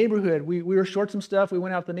just the neighborhood. We were short some stuff. We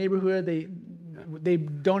went out the neighborhood. They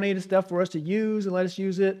donated stuff for us to use and let us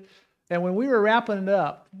use it. And when we were wrapping it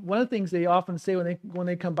up, one of the things they often say when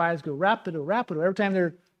they come by is go wrap it. Every time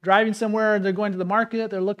they're driving somewhere and they're going to the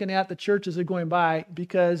market, they're looking at the churches they're going by,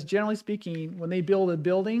 because generally speaking, when they build a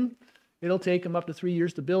building, it'll take them up to 3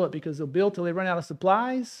 years to build it, because they'll build till they run out of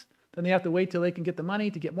supplies. Then they have to wait till they can get the money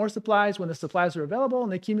to get more supplies when the supplies are available,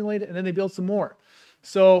 and they accumulate it, and then they build some more.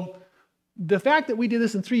 So the fact that we did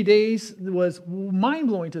this in 3 days was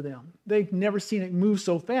mind-blowing to them. They've never seen it move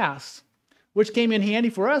so fast, which came in handy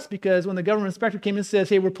for us, because when the government inspector came in and says,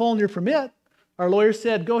 hey, we're pulling your permit, our lawyer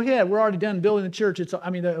said, go ahead, we're already done building the church.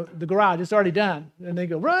 The garage, it's already done. And they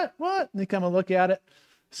go, what? And they come and look at it.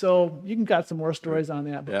 So you can got some more stories on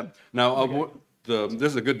that. Yeah. Now, this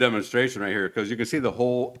is a good demonstration right here, because you can see the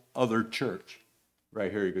whole other church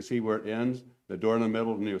right here. You can see where it ends, the door in the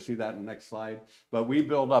middle, and you'll see that in the next slide. But we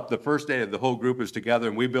build up, the first day the whole group is together,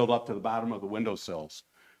 and we build up to the bottom of the windowsills.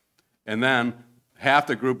 And then half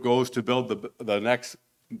the group goes to build the next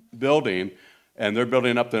building, and they're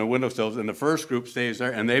building up to the windowsills, and the first group stays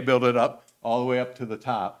there, and they build it up all the way up to the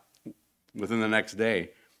top within the next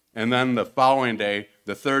day. And then the following day,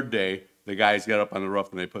 the third day, the guys get up on the roof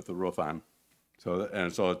and they put the roof on. So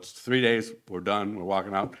it's 3 days, we're done, we're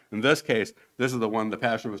walking out. In this case, this is the one the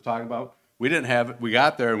pastor was talking about. We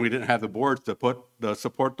got there and we didn't have the boards to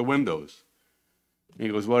support the windows. And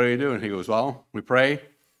he goes, what are you doing? He goes, well, we pray,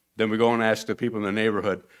 then we go and ask the people in the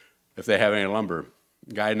neighborhood if they have any lumber.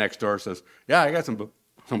 The guy next door says, yeah, I got some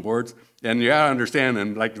boards. And you gotta understand,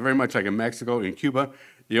 and very much like in Mexico, in Cuba,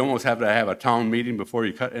 you almost have to have a town meeting before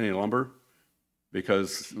you cut any lumber,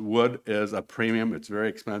 because wood is a premium. It's very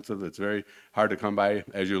expensive. It's very hard to come by.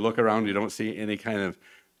 As you look around, you don't see any kind of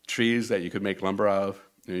trees that you could make lumber out of.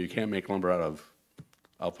 You can't make lumber out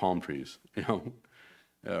of palm trees, and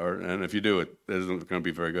if you do, it isn't going to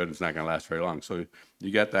be very good. It's not going to last very long. So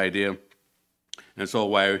you get the idea. And so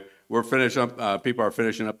while we're finishing up, people are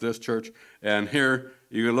finishing up this church, and here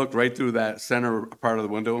you can look right through that center part of the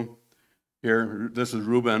window. Here, this is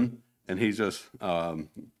Reuben, and he's just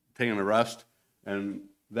taking a rest. And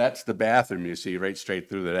that's the bathroom you see right straight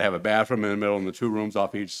through there. They have a bathroom in the middle and the 2 rooms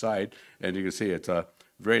off each side. And you can see it's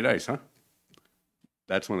very nice, huh?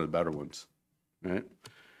 That's one of the better ones, right?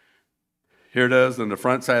 Here it is on the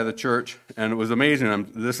front side of the church. And it was amazing.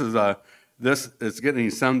 It's getting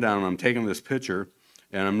sundown. I'm taking this picture,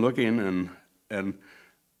 and I'm looking, and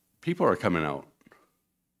people are coming out.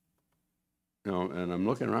 And I'm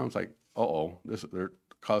looking around. It's like, uh-oh, they're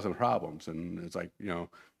causing problems. And it's like, you're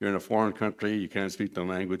in a foreign country, you can't speak the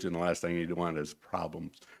language, and the last thing you want is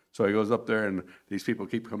problems. So he goes up there, and these people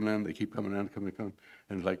keep coming in, they keep coming in, and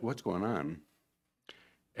it's like, what's going on?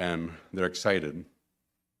 And they're excited.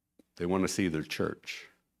 They want to see their church.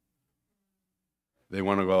 They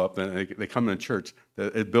want to go up, and they come in church.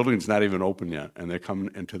 The building's not even open yet, and they come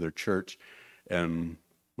into their church, and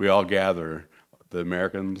we all gather. The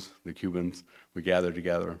Americans, the Cubans, we gather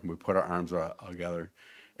together, we put our arms all together,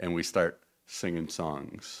 and we start singing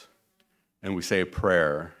songs. And we say a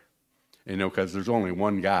prayer, because there's only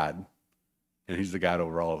one God, and he's the God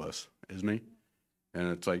over all of us, isn't he?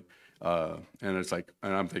 And it's like, and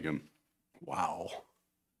I'm thinking, wow.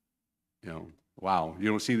 Wow. You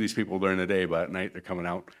don't see these people during the day, but at night they're coming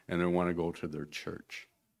out and they want to go to their church.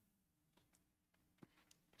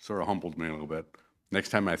 Sort of humbled me a little bit. Next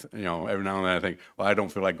time every now and then I think, well, I don't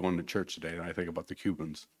feel like going to church today, and I think about the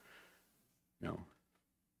Cubans.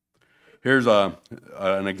 Here's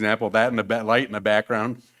an example of that in the light in the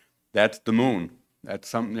background. That's the moon. That's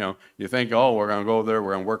something, you think, oh, we're going to go there,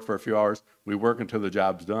 we're going to work for a few hours. We work until the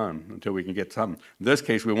job's done, until we can get something. In this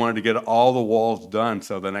case, we wanted to get all the walls done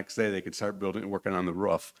so the next day they could start working on the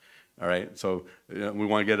roof. All right, so we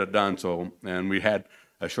want to get it done. And we had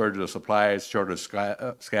a shortage of supplies, shortage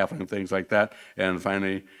of scaffolding, things like that. And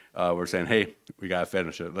finally, we're saying, hey, we got to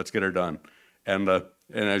finish it. Let's get her done. And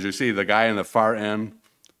as you see, the guy in the far end,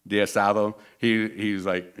 Diasado, he's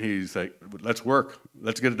like, let's work.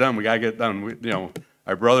 Let's get it done. We got to get it done.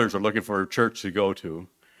 Our brothers are looking for a church to go to.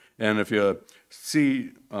 And if you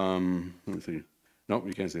see, let me see. Nope,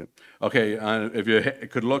 you can't see it. Okay, if you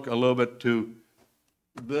could look a little bit to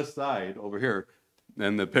this side over here,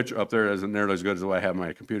 and the picture up there isn't nearly as good as what I have on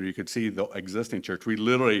my computer. You could see the existing church. We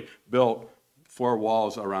literally built 4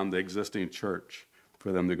 walls around the existing church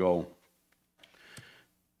for them to go.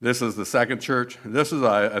 This is the second church. This is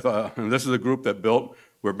this is a group that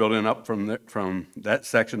we're building up from that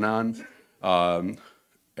section on.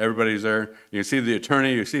 Everybody's there. You can see the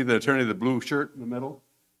attorney. You see the attorney, the blue shirt in the middle.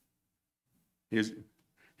 He's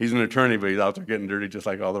an attorney, but he's out there getting dirty just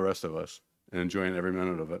like all the rest of us and enjoying every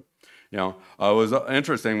minute of it. What was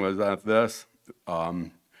interesting was that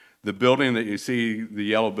the building that you see, the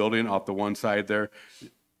yellow building off the one side there,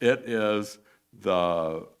 it is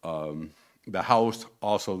the house,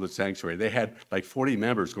 also the sanctuary. They had like 40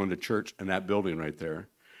 members going to church in that building right there.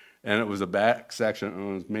 And it was a back section.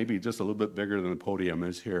 It was maybe just a little bit bigger than the podium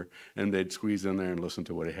is here. And they'd squeeze in there and listen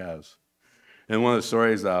to what he has. And one of the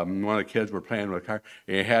stories, one of the kids were playing with a car.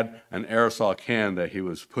 And he had an aerosol can that he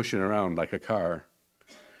was pushing around like a car.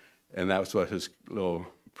 And that was what his little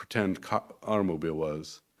pretend automobile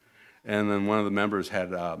was. And then one of the members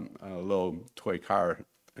had a little toy car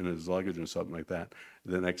in his luggage and something like that.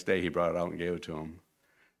 The next day he brought it out and gave it to him.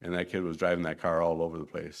 And that kid was driving that car all over the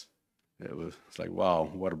place. It's like, wow,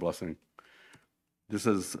 what a blessing. This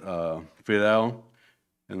is Fidel.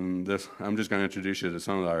 And this, I'm just going to introduce you to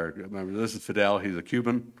some of our members. This is Fidel. He's a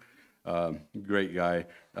Cuban. Great guy.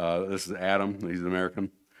 This is Adam. He's an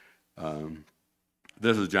American.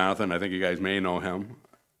 This is Jonathan. I think you guys may know him.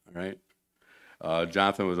 All right.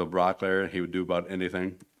 Jonathan was a bricklayer. He would do about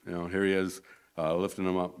anything. Here he is lifting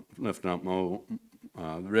up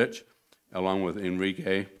Rich, along with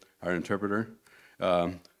Enrique, our interpreter.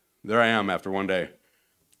 There I am after one day.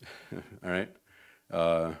 All right.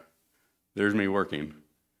 There's me working.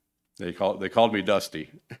 They called me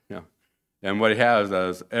Dusty. And what he has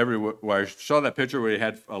is everywhere. I saw that picture where he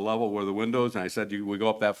had a level where the windows, and I said, we go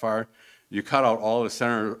up that far. You cut out all the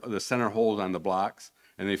center holes on the blocks,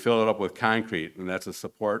 and they fill it up with concrete, and that's a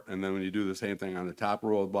support. And then when you do the same thing on the top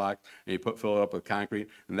row of the block, and you fill it up with concrete,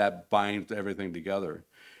 and that binds everything together.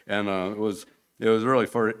 And it was really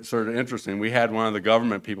sort of interesting. We had one of the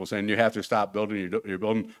government people saying, you have to stop building. You're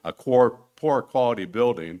building a poor quality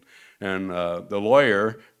building. And the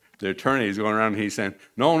lawyer, the attorney, is going around and he's saying,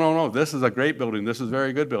 no, this is a great building. This is a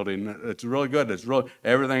very good building. It's really good.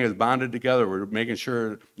 Everything is bonded together. We're making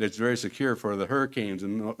sure it's very secure for the hurricanes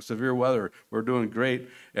and severe weather. We're doing great.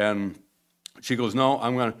 And she goes,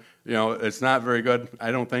 no, it's not very good.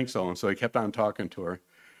 I don't think so. And so he kept on talking to her.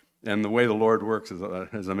 And the way the Lord works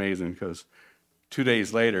is amazing, because 2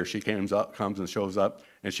 days later, she comes and shows up,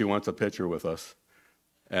 and she wants a picture with us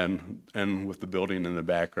and with the building in the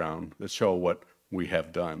background to show what we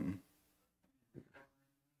have done.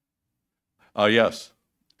 Yes.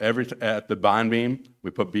 At the bond beam,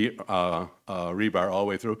 we put rebar all the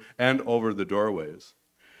way through and over the doorways.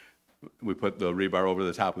 We put the rebar over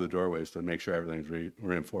the top of the doorways to make sure everything's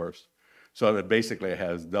reinforced. So it basically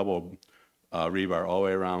has double rebar all the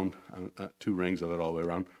way around, 2 rings of it all the way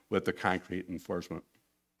around, with the concrete enforcement.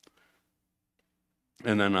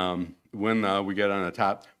 And then when we get on the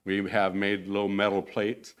top, we have made little metal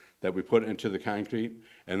plates that we put into the concrete,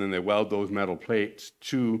 and then they weld those metal plates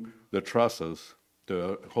to the trusses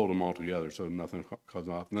to hold them all together so nothing comes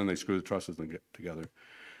off. And then they screw the trusses and get together.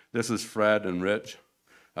 This is Fred and Rich.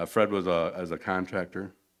 Fred was as a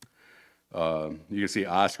contractor. You can see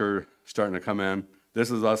Oscar starting to come in. This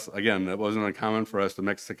is us. Again, it wasn't uncommon for us to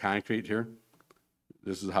mix the concrete here.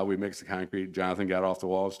 This is how we mix the concrete. Jonathan got off the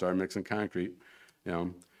wall, started mixing concrete.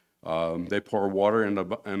 They pour water into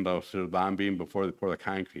the bond beam before they pour the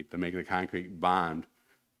concrete to make the concrete bond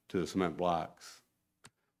to the cement blocks.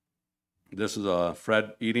 This is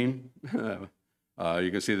Fred eating. You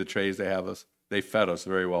can see the trays they have us. They fed us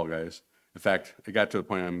very well, guys. In fact, it got to the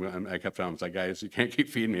point I kept telling them, it's like, guys, you can't keep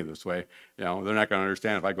feeding me this way. They're not going to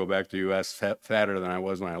understand if I go back to the U.S. fatter than I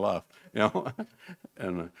was when I left.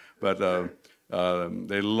 But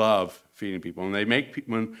they love feeding people, and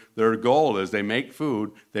when their goal is they make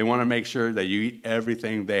food, they want to make sure that you eat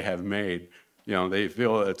everything they have made. They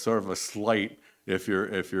feel it's sort of a slight if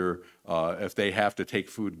they have to take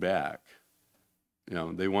food back.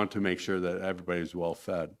 They want to make sure that everybody's well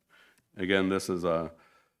fed. Again, this is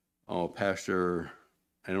Pastor.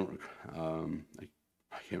 I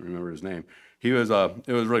can't remember his name. It was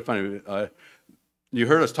really funny. You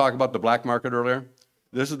heard us talk about the black market earlier.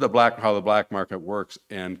 This is how the black market works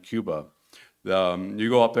in Cuba. You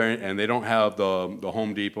go up there and they don't have the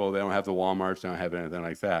Home Depot, they don't have the Walmarts, they don't have anything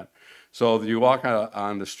like that. So you walk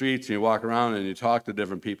on the streets and you walk around and you talk to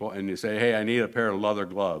different people and you say, hey, I need a pair of leather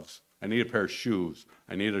gloves. I need a pair of shoes.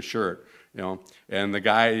 I need a shirt. And the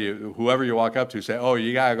guy, whoever you walk up to, say, oh,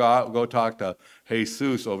 you gotta go talk to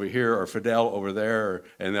Jesus over here or Fidel over there,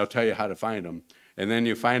 and they'll tell you how to find them. And then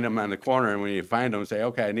you find them on the corner, and when you find them, say,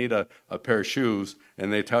 okay, I need a pair of shoes,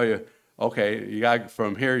 and they tell you, okay,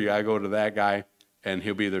 from here, you gotta go to that guy, and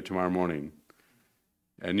he'll be there tomorrow morning.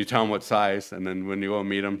 And you tell him what size, and then when you go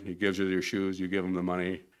meet him, he gives you your shoes, you give him the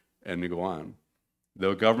money, and you go on.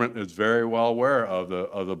 The government is very well aware of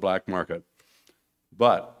the black market.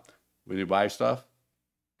 But when you buy stuff,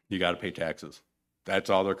 you got to pay taxes. That's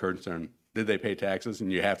all they're concerned. Did they pay taxes?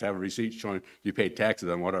 And you have to have a receipt showing you paid taxes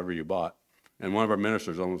on whatever you bought. And one of our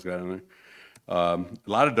ministers almost got in there. A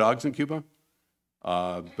lot of dogs in Cuba,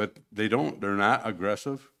 but they're not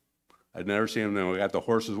aggressive. I've never seen them. We got the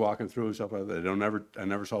horses walking through and stuff like that. I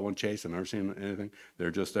never saw one chase. I've never seen anything.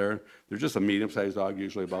 They're just there. They're just a medium-sized dog,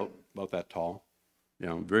 usually about that tall.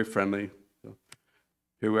 Very friendly. So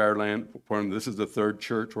here we are, this is the third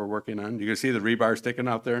church we're working on. You can see the rebar sticking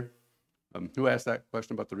out there. Who asked that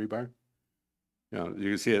question about the rebar? You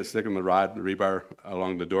can see it sticking the rebar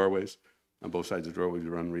along the doorways. On both sides of the doorways, you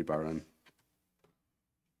run rebar on.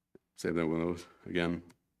 Same thing with those. Again,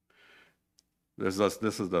 this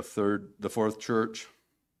is the fourth church.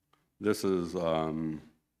 This is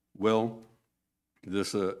Will.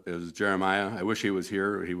 This is Jeremiah. I wish he was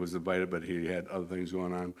here. He was invited, but he had other things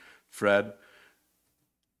going on. Fred.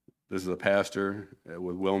 This is a pastor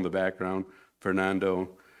with Will in the background. Fernando.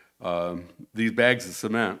 These bags of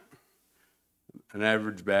cement, an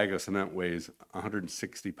average bag of cement weighs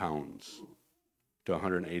 160 pounds to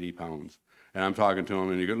 180 pounds. And I'm talking to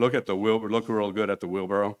him, and you can look at the wheelbarrow, look real good at the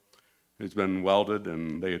wheelbarrow. It's been welded,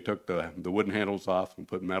 and they took the wooden handles off and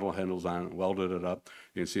put metal handles on it, welded it up.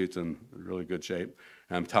 You can see it's in really good shape.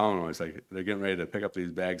 And I'm telling them, it's like they're getting ready to pick up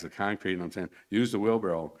these bags of concrete, and I'm saying, use the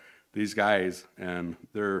wheelbarrow. These guys, and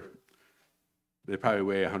they probably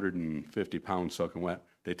weigh 150 pounds soaking wet.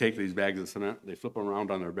 They take these bags of cement, they flip them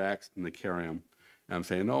around on their backs, and they carry them. And I'm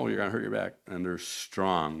saying, no, you're going to hurt your back. And they're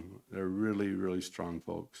strong. They're really, really strong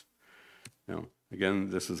folks. Again,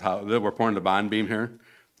 this is how we're pouring the bond beam here.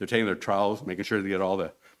 They're taking their trowels, making sure they get all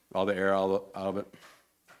the air out of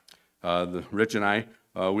it. Rich and I,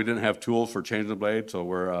 we didn't have tools for changing the blade, so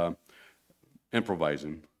we're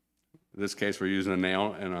improvising. In this case, we're using a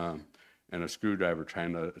nail and a screwdriver,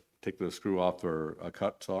 trying to take the screw off for a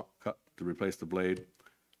cut to replace the blade.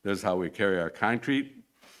 This is how we carry our concrete.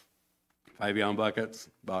 5-gallon buckets,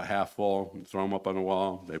 about half full, throw them up on the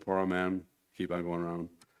wall, they pour them in, keep on going around.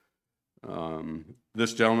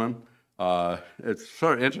 This gentleman, it's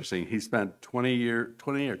sort of interesting. He spent 20 or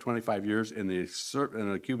 25 years in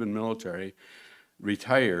the Cuban military,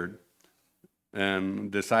 retired, and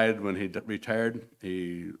decided when he retired,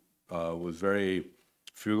 he was very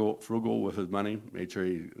frugal with his money, made sure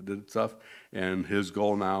he did stuff, and his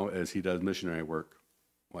goal now is he does missionary work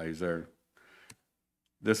while he's there.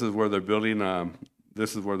 This is where they're building.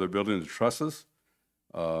 The trusses.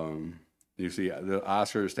 You see the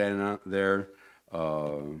Oscar standing out there,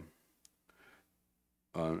 and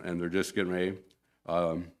they're just getting ready.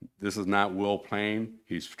 This is not Will playing.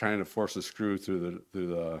 He's trying to force a screw through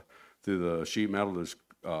the sheet metal.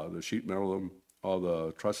 The sheet metal, all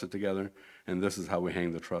the trusses together, and this is how we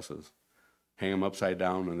hang the trusses. Hang them upside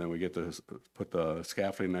down, and then we get to put the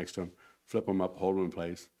scaffolding next to them, flip them up, hold them in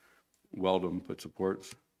place, weld them, put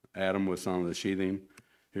supports. Adam with some of the sheathing.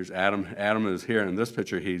 Here's Adam. Adam is here in this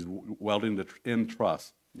picture. He's welding the in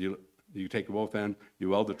truss. You take both ends, you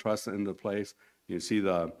weld the truss into place. You see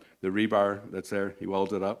the rebar that's there. He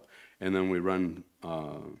welds it up, and then we run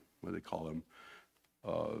what do they call them?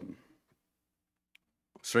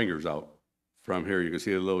 Stringers out from here. You can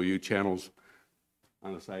see the little U channels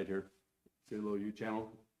on the side here. See the little U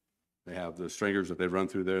channel? They have the stringers that they run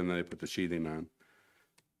through there, and then they put the sheathing on.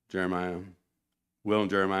 Jeremiah. Will and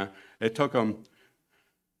Jeremiah. It took them,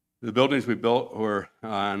 the buildings we built were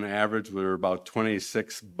on average, were about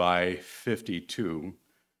 26 by 52,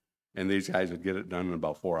 and these guys would get it done in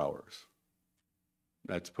about 4 hours.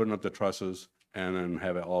 That's putting up the trusses and then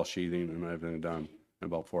have it all sheathing and everything done in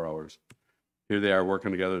about 4 hours. Here they are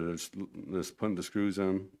working together, just putting the screws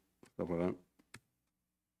in, stuff like that.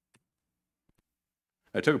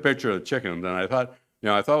 I took a picture of the chickens, and I thought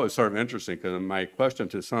it was sort of interesting, because my question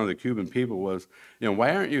to some of the Cuban people was,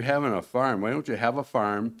 why aren't you having a farm? Why don't you have a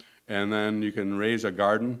farm, and then you can raise a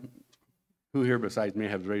garden? Who here besides me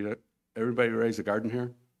have raised it? Everybody raise a garden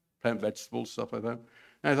here? Plant vegetables, stuff like that?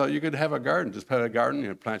 And I thought you could have a garden. Just plant a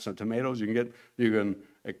garden, plant some tomatoes, you can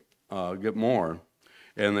get more.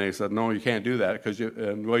 And they said, no, you can't do that, because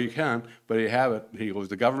well, you can, but you have it. He goes,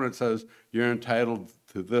 the government says you're entitled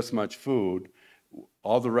to this much food.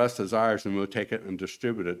 All the rest is ours, and we'll take it and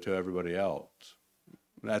distribute it to everybody else.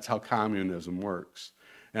 That's how communism works.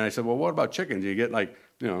 And I said, well, what about chickens? You get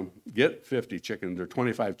get 50 chickens or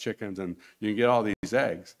 25 chickens, and you can get all these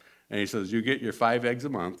eggs. And he says, you get your 5 eggs a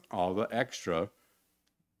month. All the extra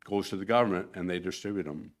goes to the government, and they distribute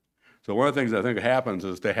them. So one of the things I think happens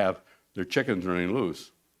is they have their chickens running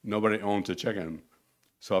loose. Nobody owns a chicken.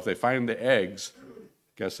 So if they find the eggs,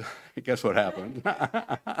 guess what happened?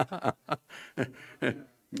 I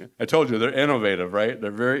told you, they're innovative, right?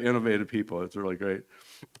 They're very innovative people. It's really great.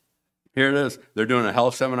 Here it is. They're doing a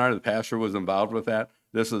health seminar. The pastor was involved with that.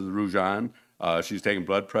 This is Rujan. She's taking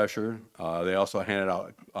blood pressure. They also handed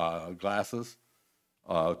out glasses.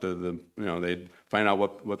 They'd find out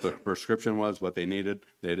what the prescription was, what they needed.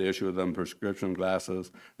 They'd issue them prescription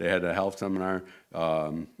glasses. They had a health seminar.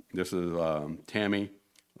 This is Tammy.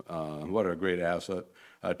 What a great asset.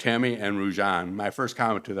 Tammy and Rujan. My first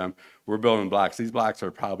comment to them, we're building blocks. These blocks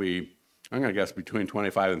are probably, I'm going to guess, between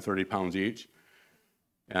 25 and 30 pounds each.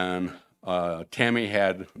 And Tammy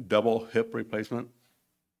had double hip replacement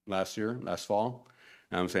last fall.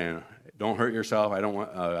 And I'm saying, don't hurt yourself. I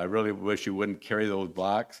really wish you wouldn't carry those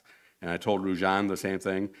blocks. And I told Rujan the same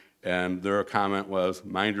thing. And their comment was,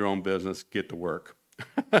 mind your own business, get to work.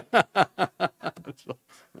 So,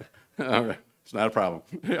 all right, it's not a problem.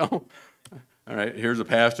 All right, here's a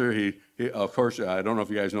pastor. He of course, I don't know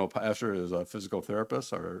if you guys know, a pastor is a physical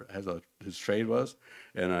therapist, or his trade was,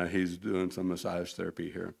 and he's doing some massage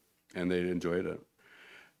therapy here, and they enjoyed it.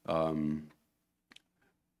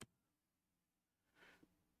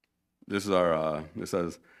 This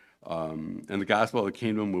says, and the gospel of the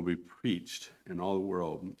kingdom will be preached in all the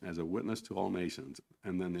world as a witness to all nations,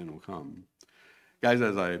 and then will come. Guys,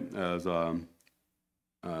 I'm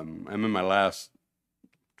in my last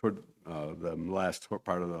part of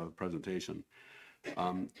the presentation.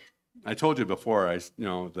 I told you before,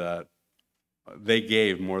 that they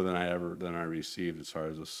gave more than I received as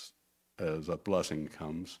far as a blessing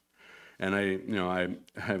comes. And I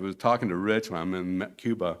was talking to Rich when I'm in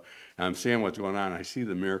Cuba, and I'm seeing what's going on. I see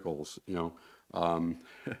the miracles. We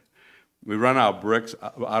run out of bricks,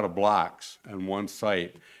 out of blocks on one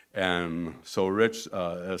site, and so Rich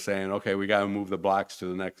is saying, okay, we got to move the blocks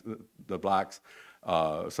to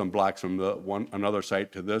some blocks from another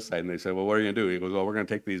site to this site. And they said, well, what are you going to do? He goes, well, we're going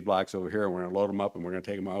to take these blocks over here, and we're going to load them up, and we're going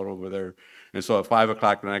to take them out over there. And so at 5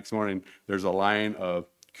 o'clock the next morning, there's a line of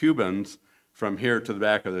Cubans from here to the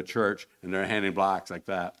back of the church, and they're handing blocks like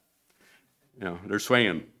that. They're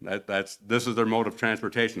swinging. This is their mode of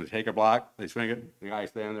transportation. They take a block, they swing it, the guy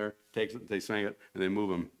standing there takes it, they swing it, and they move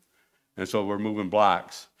them. And so we're moving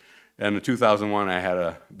blocks. And in 2001, I had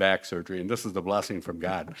a back surgery, and this is the blessing from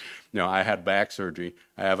God. I had back surgery.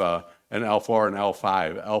 I have an L4 and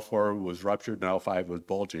L5. L4 was ruptured, and L5 was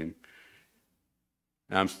bulging.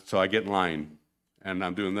 So I get in line, and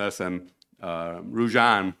I'm doing this, and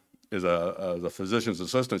Rujan is a physician's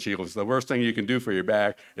assistant. She goes, the worst thing you can do for your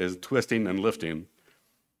back is twisting and lifting.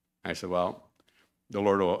 I said, well, the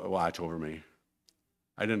Lord will watch over me.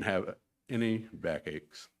 I didn't have any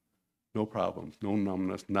backaches, no problems, no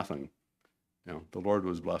numbness, nothing. The Lord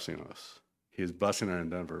was blessing us. He is blessing our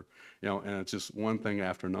endeavor. And it's just one thing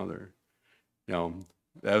after another.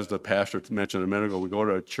 As the pastor mentioned a minute ago, we go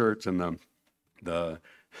to a church, and the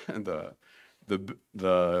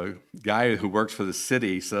guy who works for the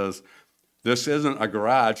city says, this isn't a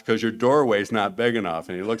garage because your doorway is not big enough.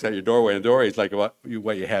 And he looks at your doorway, and the doorway is like what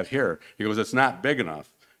you have here. He goes, it's not big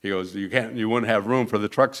enough. He goes, you wouldn't have room for the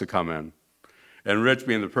trucks to come in. And Rich,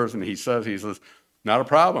 being the person he says, not a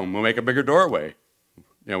problem. We'll make a bigger doorway.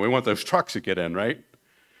 We want those trucks to get in, right?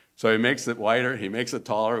 So he makes it wider, he makes it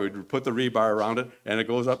taller, we put the rebar around it, and it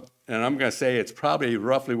goes up, and I'm going to say it's probably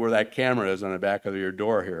roughly where that camera is on the back of your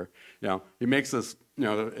door here. He makes this,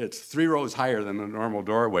 it's 3 rows higher than the normal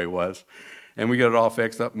doorway was. And we get it all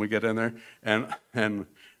fixed up, and we get in there, and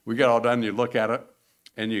we get all done, you look at it,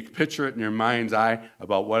 and you picture it in your mind's eye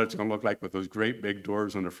about what it's going to look like with those great big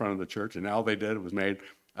doors in the front of the church. And all they did was made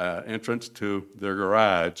entrance to their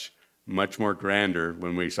garage much more grander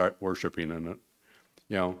when we start worshiping in it.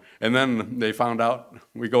 And then they found out,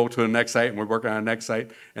 we go to the next site, and we're working on the next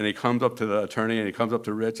site, and he comes up to the attorney, and he comes up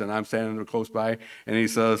to Rich, and I'm standing there close by, and he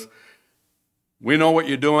says, we know what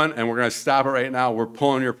you're doing, and we're going to stop it right now. We're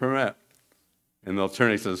pulling your permit. And the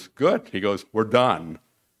attorney says, good. He goes, we're done.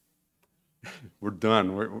 We're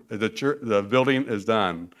done. The building is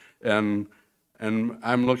done. And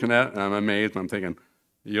I'm looking at it, and I'm amazed. I'm thinking,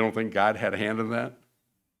 you don't think God had a hand in that?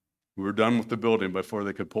 We were done with the building before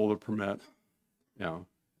they could pull the permit.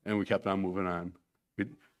 And we kept on moving on.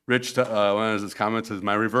 Rich, one of his comments is,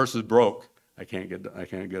 my reverse is broke. I can't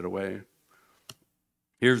get away.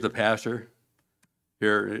 Here's the pastor.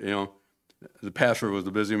 Here, the pastor was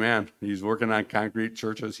a busy man. He's working on concrete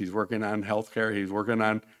churches. He's working on healthcare. He's working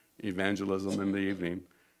on evangelism in the evening.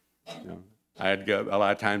 A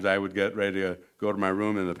lot of times I would get ready to go to my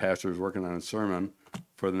room, and the pastor was working on a sermon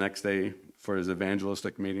for the next day for his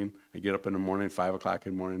evangelistic meeting. I get up in the morning, 5 o'clock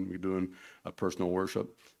in the morning, we're doing a personal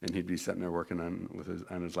worship, and he'd be sitting there working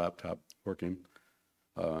on his laptop, working.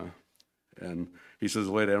 And he says,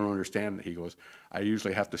 Lloyd, I don't understand it. He goes, I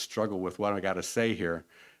usually have to struggle with what I got to say here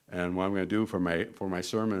and what I'm going to do for my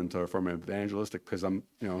sermons or for my evangelistic, because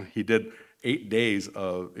he did 8 days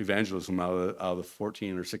of evangelism out of the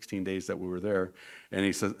 14 or 16 days that we were there. And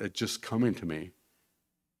he says, it's just coming to me.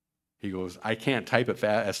 He goes, I can't type it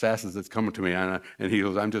as fast as it's coming to me. And he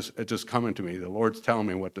goes, it's just coming to me. The Lord's telling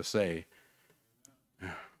me what to say.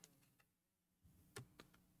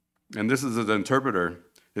 And this is his interpreter.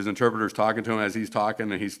 His interpreter's talking to him as he's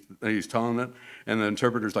talking, and he's telling it. And the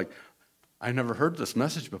interpreter's like, I never heard this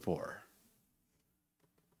message before.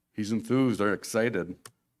 He's enthused or excited.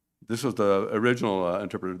 This was the original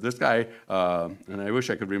interpreter. This guy, and I wish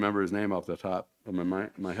I could remember his name off the top of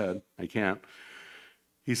my head. I can't.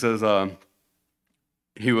 He says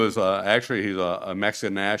he's a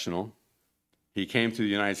Mexican national. He came to the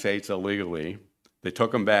United States illegally. They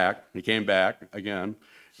took him back. He came back again.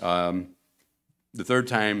 After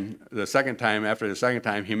the second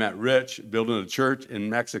time, he met Rich building a church in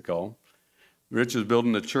Mexico. Rich is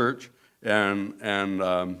building a church, and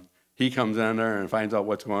he comes in there and finds out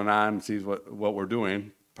what's going on, sees what we're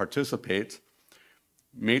doing, participates,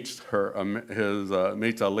 meets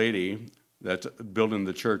a lady that's building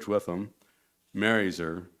the church with him, marries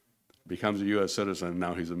her, becomes a U.S. citizen.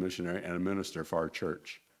 Now he's a missionary and a minister for our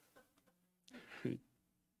church.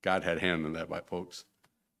 God had hand in that, folks.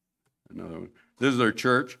 Another one. This is our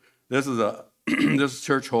church. This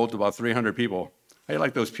church holds about 300 people. How do you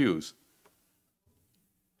like those pews?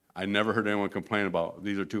 I never heard anyone complain about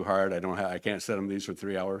these are too hard. I can't sit on these for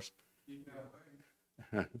 3 hours.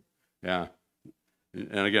 Yeah.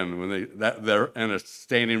 And again, they're in a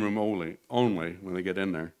standing room only when they get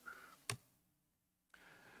in there.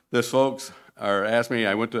 This folks asked me.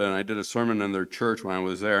 I went to and I did a sermon in their church when I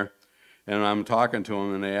was there, and I'm talking to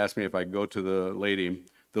them, and they asked me if I could go to the lady,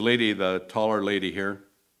 the taller lady here,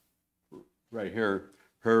 right here.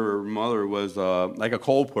 Her mother was like a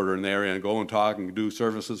coal porter in the area, and go and talk and do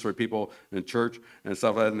services for people in church and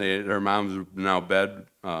stuff like that. And her mom's now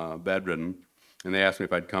bedridden, and they asked me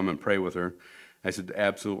if I'd come and pray with her. I said,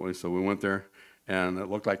 absolutely. So we went there, and it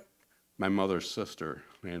looked like my mother's sister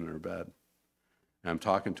laying in her bed. And I'm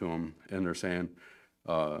talking to them, and they're saying,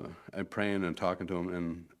 I'm praying and talking to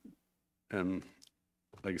them, and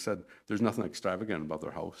like I said, there's nothing extravagant about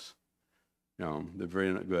their house. They're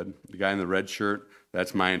very good. The guy in the red shirt,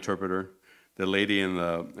 that's my interpreter. The lady in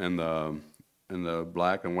the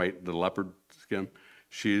black and white, the leopard skin,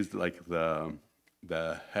 she's like the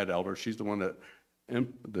head elder. She's the one that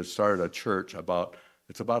started a church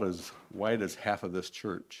it's about as wide as half of this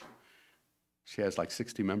church. She has like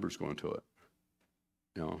 60 members going to it.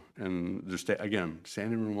 And just again,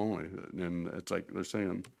 standing room only. And it's like they're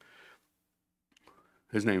saying,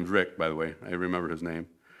 his name's Rick, by the way. I remember his name.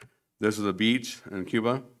 This is a beach in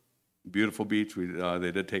Cuba, beautiful beach.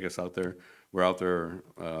 They did take us out there. We're out there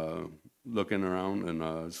looking around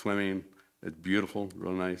and swimming. It's beautiful,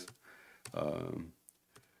 real nice.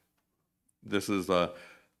 This is the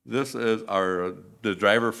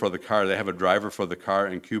driver for the car. They have a driver for the car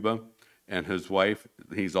in Cuba, and his wife.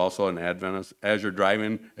 He's also an Adventist. As you're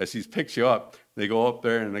driving, as he picks you up, they go up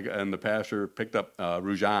there, and the pastor picked up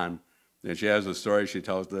Rujan. And she has a story she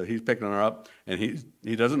tells that he's picking her up, and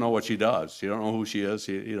he doesn't know what she does. She don't know who she is.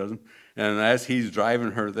 He doesn't. And as he's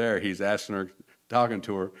driving her there, he's asking her, talking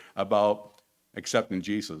to her about accepting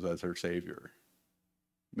Jesus as her Savior,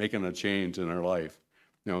 making a change in her life.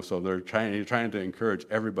 So they're trying to encourage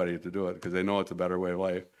everybody to do it because they know it's a better way of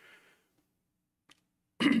life.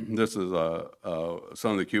 This is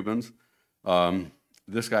some of the Cubans.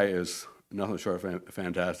 This guy is nothing short of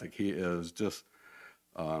fantastic. He is just.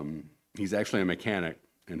 He's actually a mechanic,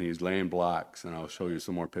 and he's laying blocks, and I'll show you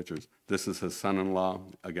some more pictures. This is his son-in-law,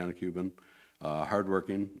 again a Cuban,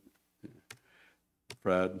 hardworking.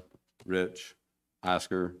 Fred, Rich,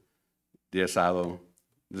 Oscar, Diosado.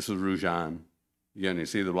 This is Rujan. Again, you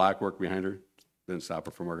see the black work behind her? Didn't stop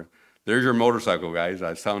her from working. There's your motorcycle, guys. I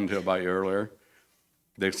was telling you about you earlier.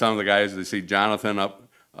 Some of the guys, they see Jonathan up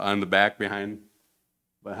on the back behind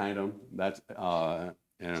him. That's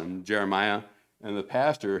and Jeremiah. And the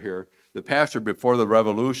pastor here, before the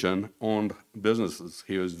revolution owned businesses.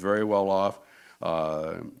 He was very well off.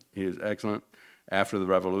 He was excellent. After the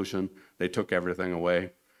revolution, they took everything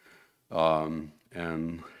away.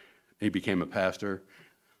 And he became a pastor.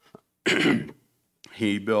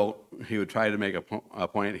 He would try to make a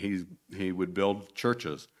point. He would build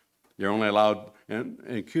churches. You're only allowed,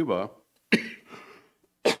 in Cuba,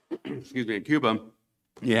 excuse me, in Cuba,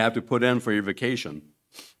 you have to put in for your vacation.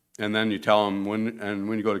 And then you tell them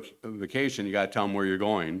when you go to vacation, you got to tell them where you're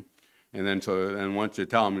going. And then once you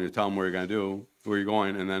tell them where you're going to do, where you're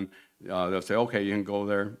going, and then they'll say, okay, you can go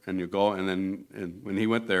there, and you go. And then when he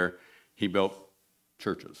went there, he built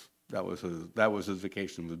churches. That was his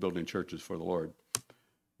vacation, was building churches for the Lord.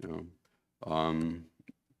 You know,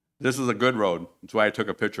 this is a good road. That's why I took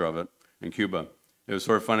a picture of it in Cuba. It was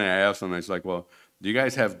sort of funny. I asked him, I was like, well, do you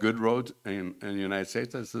guys have good roads in the United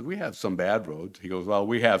States? I said, we have some bad roads. He goes, well,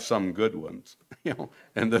 we have some good ones. You know,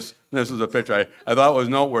 and this is a picture. I thought it was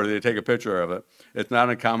noteworthy to take a picture of it. It's not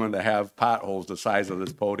uncommon to have potholes the size of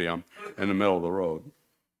this podium in the middle of the road.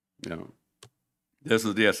 You know, this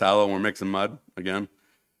is the silo. We're mixing mud again.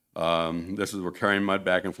 We're carrying mud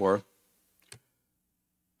back and forth.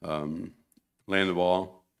 Laying the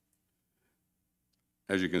wall.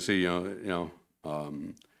 As you can see,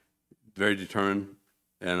 very determined.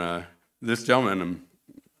 And this gentleman,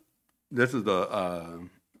 this is the,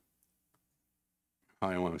 how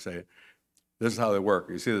I want to say it. This is how they work.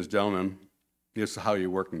 You see this gentleman, this is how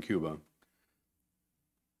you work in Cuba.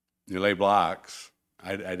 You lay blocks.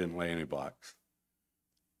 I didn't lay any blocks.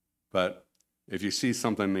 But if you see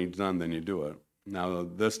something needs done, then you do it. Now,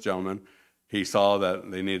 this gentleman, he saw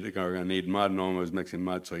that they were going to need mud. No one was mixing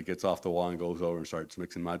mud, so he gets off the wall and goes over and starts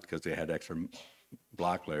mixing mud because they had extra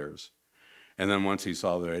block layers. And then once he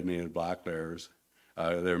saw that they needed block layers,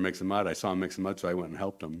 they were mixing mud. I saw him mixing mud, so I went and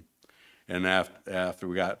helped him. And after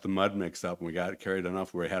we got the mud mixed up and we got it carried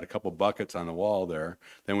enough where we had a couple buckets on the wall there,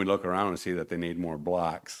 then we look around and see that they need more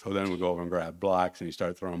blocks. So then we go over and grab blocks and you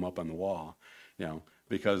start throwing them up on the wall,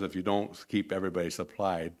 because if you don't keep everybody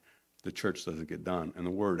supplied, the church doesn't get done, and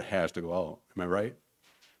the word has to go out. Am I right?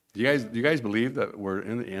 Do you guys believe that we're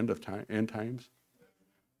in the end times?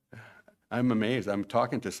 I'm amazed. I'm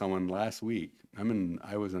talking to someone last week.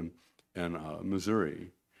 I was in Missouri,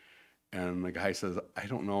 and the guy says, I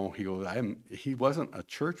don't know. He goes, he wasn't a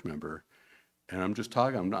church member, and I'm just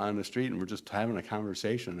talking. I'm on the street, and we're just having a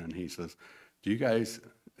conversation, and he says, do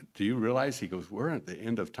you realize? He goes, we're at the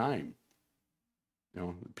end of time.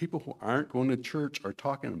 People who aren't going to church are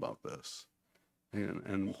talking about this.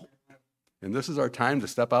 And this is our time to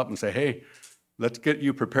step up and say, hey, let's get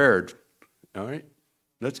you prepared. All right?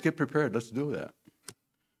 Let's get prepared. Let's do that.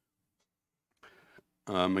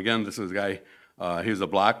 Again, this is a guy, he was a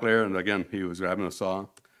block layer, and again, he was grabbing a saw.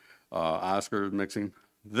 Oscar was mixing.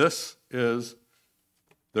 This is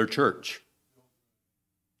their church.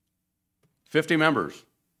 50 members.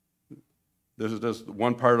 This is just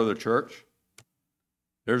one part of the church.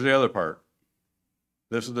 There's the other part.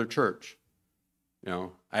 This is their church.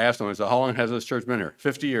 I asked them, I said, how long has this church been here?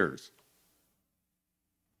 50 years.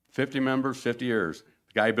 50 members, 50 years.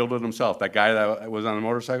 The guy built it himself. That guy that was on a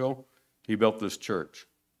motorcycle, he built this church.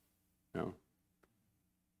 I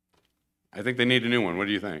think they need a new one. What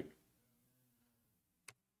do you think?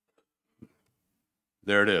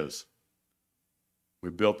 There it is.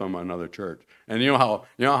 We built them another church. And you know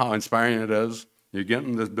how inspiring it is? You're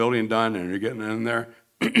getting this building done and you're getting in there.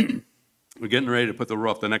 We're getting ready to put the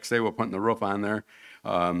roof. The next day we're putting the roof on there.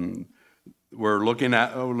 We're looking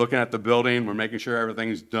at the building. We're making sure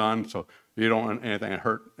everything's done so you don't want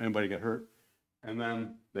anybody get hurt. And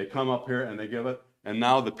then they come up here and they give it. And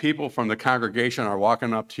now the people from the congregation are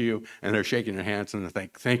walking up to you and they're shaking their hands and they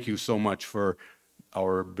thank you so much for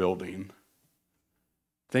our building.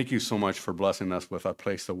 Thank you so much for blessing us with a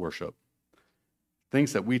place to worship.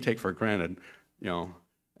 Things that we take for granted,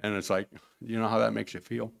 and it's like, you know how that makes you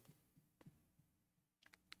feel?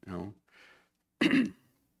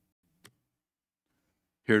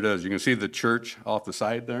 Here it is. You can see the church off the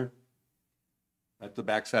side there. That's the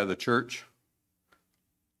back side of the church.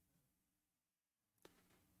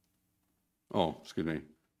 Oh, excuse me.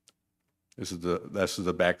 This is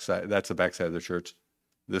the back side. That's the back side of the church.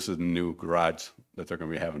 This is the new garage that they're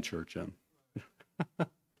going to be having church in.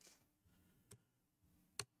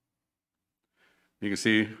 You can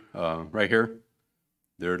see right here,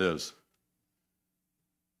 there it is.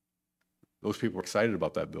 Those people are excited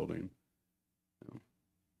about that building.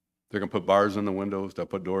 They're going to put bars in the windows. They'll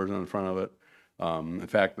put doors in the front of it. In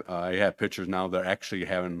fact, I have pictures now. They're actually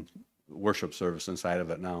having worship service inside of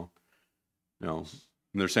it now. And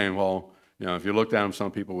they're saying, well, if you looked at them,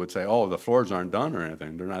 some people would say, oh, the floors aren't done or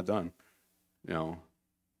anything. They're not done.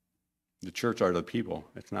 The church are the people.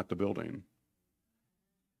 It's not the building.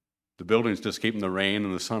 The building's just keeping the rain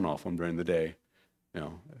and the sun off them during the day.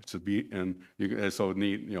 It's so neat.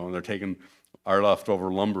 And they're taking our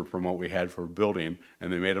leftover lumber from what we had for building,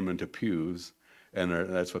 and they made them into pews, and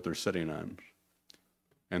that's what they're sitting on.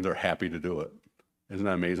 And they're happy to do it. Isn't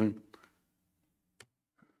that amazing?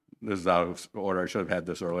 This is out of order. I should have had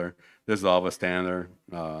this earlier. This is all of us standing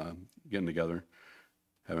there, getting together,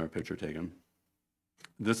 having a picture taken.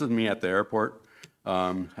 This is me at the airport.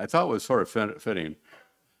 I thought it was sort of fitting.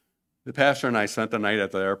 The pastor and I spent the night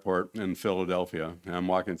at the airport in Philadelphia, and I'm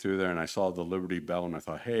walking through there, and I saw the Liberty Bell, and I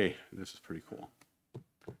thought, hey, this is pretty cool.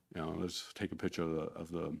 Let's take a picture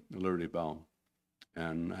of the Liberty Bell.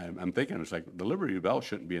 And I'm thinking, it's like, the Liberty Bell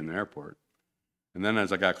shouldn't be in the airport. And then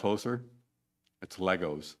as I got closer, it's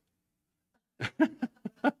Legos.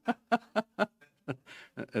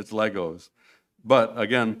 It's Legos. But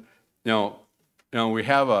again, we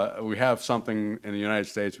have something in the United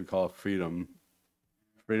States we call freedom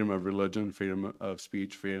of religion, freedom of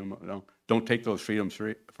speech, freedom. Don't take those freedoms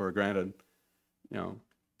for granted.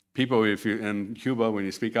 People, in Cuba, when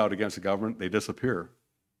you speak out against the government, they disappear.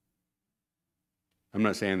 I'm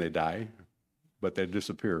not saying they die, but they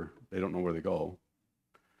disappear. They don't know where they go.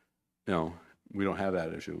 We don't have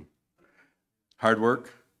that issue. Hard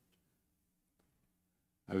work.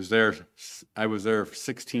 I was there for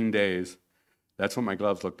 16 days. That's what my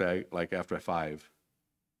gloves looked like after 5.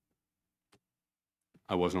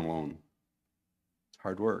 I wasn't alone. It's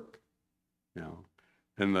hard work,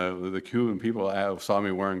 And the Cuban people saw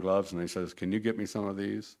me wearing gloves, and they says, "Can you get me some of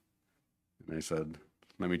these?" And I said,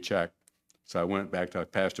 "Let me check." So I went back to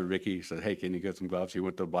Pastor Ricky. He said, "Hey, can you get some gloves?" He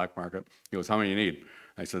went to the black market. He goes, "How many you need?"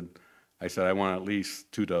 I said, "I want at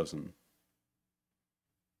least 2 dozen."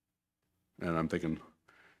 And I'm thinking,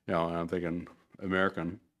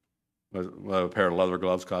 American. What a pair of leather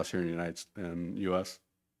gloves cost here in the U.S.?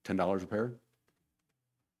 $10 a pair?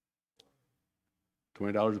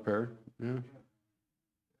 $20 a pair? Yeah.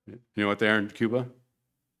 You know what they are in Cuba?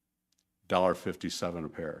 $1.57 a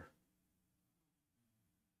pair.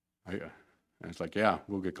 And it's like, yeah,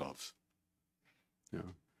 we'll get gloves.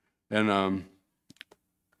 And I'm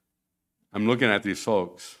looking at these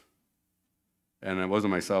folks, and it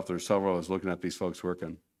wasn't myself. There's several. I was looking at these folks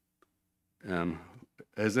working. And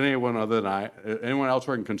has anyone else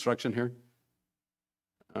working construction here?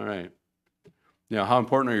 All right. How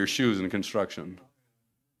important are your shoes in construction?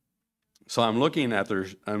 So I'm looking at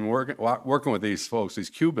I'm working with these folks, these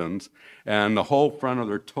Cubans, and the whole front of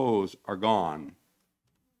their toes are gone.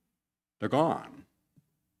 They're gone.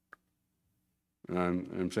 And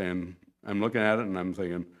I'm looking at it and I'm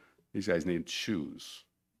thinking, these guys need shoes.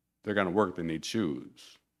 They're going to work, they need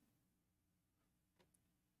shoes.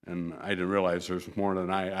 And I didn't realize there's more than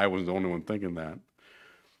I was the only one thinking that.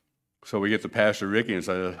 So we get to Pastor Ricky and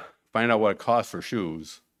say, find out what it costs for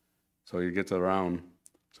shoes. So he gets around.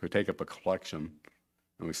 So we take up a collection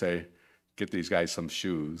and we say, get these guys some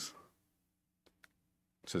shoes.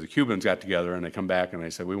 So the Cubans got together and they come back and they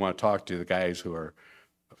said, we want to talk to the guys who are,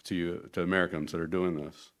 to Americans that are doing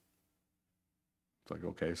this. It's like,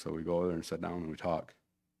 okay, so we go over there and sit down and we talk.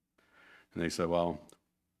 And they said, well,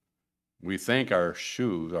 we think our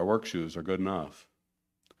work shoes are good enough.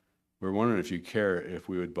 We're wondering if you care if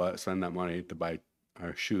we would spend that money to buy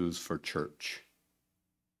our shoes for church.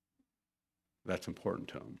 That's important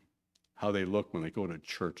to them. How they look when they go to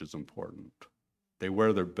church is important. They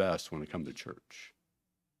wear their best when they come to church.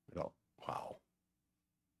 I thought, wow.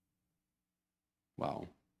 Wow.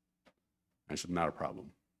 I said, not a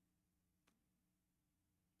problem.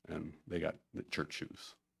 And they got the church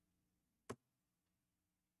shoes.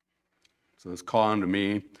 So this call unto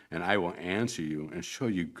me, and I will answer you and show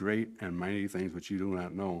you great and mighty things which you do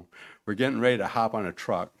not know. We're getting ready to hop on a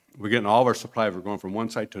truck. We're getting all of our supplies. We're going from one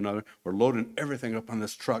site to another. We're loading everything up on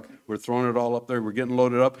this truck. We're throwing it all up there. We're getting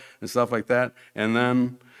loaded up and stuff like that. And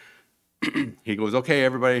then he goes, okay,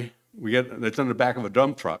 everybody, it's in the back of a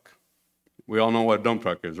dump truck. We all know what a dump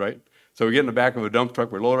truck is, right? So we get in the back of a dump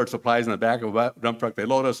truck. We load our supplies in the back of a dump truck. They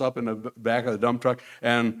load us up in the back of the dump truck.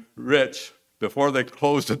 And Rich, before they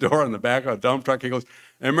closed the door in the back of a dump truck, he goes,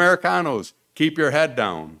 Americanos, keep your head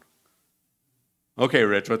down. Okay,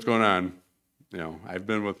 Rich, what's going on? I've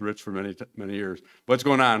been with Rich for many years. What's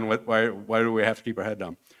going on? Why do we have to keep our head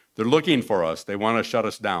down? They're looking for us. They want to shut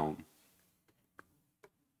us down.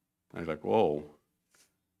 I was like, whoa.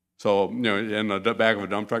 So, in the back of a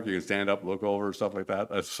dump truck, you can stand up, look over, stuff like that.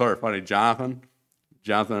 It's sort of funny. Jonathan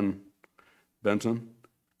Benson,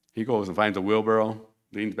 he goes and finds a wheelbarrow,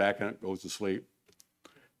 leans back in it, goes to sleep.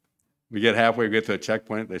 We get halfway, we get to a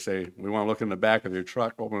checkpoint. They say, we want to look in the back of your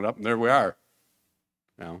truck, open it up, and there we are.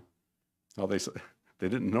 Well, they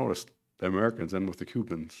didn't notice the Americans in with the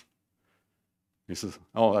Cubans. He says,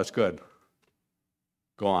 oh, that's good.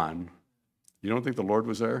 Go on. You don't think the Lord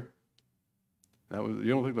was there? You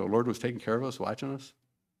don't think the Lord was taking care of us, watching us?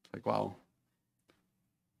 It's like, wow.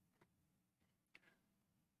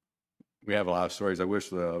 We have a lot of stories. I wish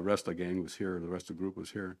the rest of the gang was here, the rest of the group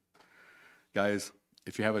was here. Guys,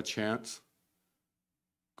 if you have a chance,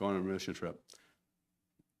 go on a mission trip.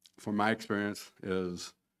 From my experience,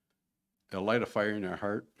 is it'll light a fire in your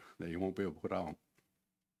heart that you won't be able to put out.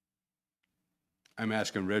 I'm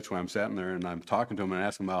asking Rich when I'm sitting there and I'm talking to him and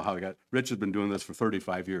asking about how he got. Rich has been doing this for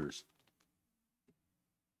 35 years.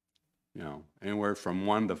 You know, anywhere from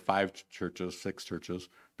 1 to 5 churches, 6 churches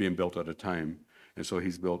being built at a time. And so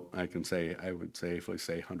he's built, I would safely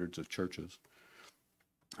say hundreds of churches.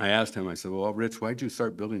 I asked him, I said, well, Rich, why'd you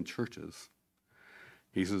start building churches?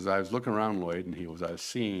 He says, I was looking around, Lloyd, and I was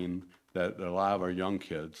seeing that a lot of our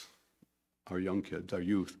youth,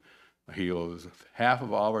 he goes, half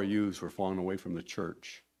of all of our youths were falling away from the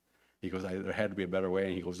church. He goes, there had to be a better way.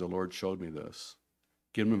 And he goes, the Lord showed me this.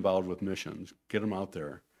 Get them involved with missions. Get them out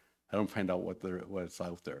there. Let them find out what's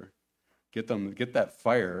out there. Get that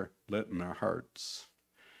fire lit in their hearts.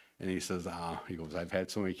 And he says, he goes, I've had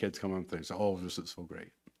so many kids come up there and say, oh, this is so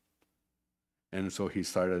great. And so he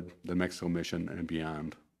started the Mexico Mission and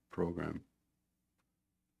Beyond program.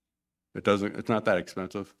 It's not that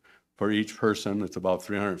expensive. For each person, it's about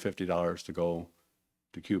 $350 to go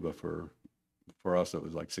to Cuba. For us, it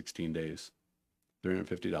was like 16 days,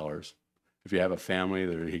 $350. If you have a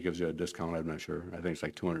family, he gives you a discount, I'm not sure. I think it's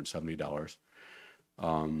like $270.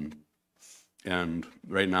 And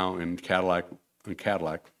right now in Cadillac, they've got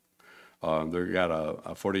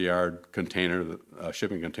a 40-yard container, a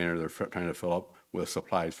shipping container they're trying to fill up with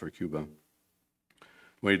supplies for Cuba.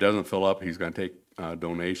 When he doesn't fill up, he's going to take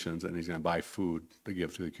donations and he's going to buy food to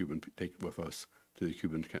give to the Cuban, take with us to the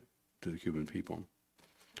Cuban people.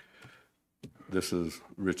 This is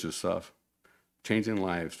Rich's stuff. Changing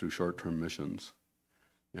lives through short-term missions.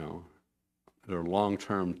 You know, there are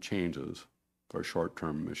long-term changes for a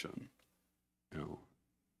short-term mission. You know,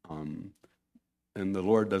 and the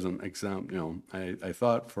Lord doesn't exempt. You know, I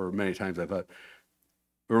thought for many times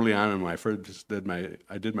early on when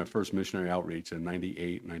I did my first missionary outreach in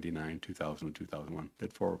 98, 99, 2000, and 2001.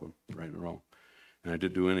 Did 4 of them right in a row. And I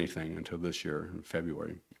didn't do anything until this year in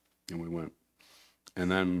February. And we went. And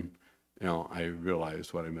then, you know, I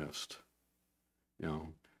realized what I missed. You know,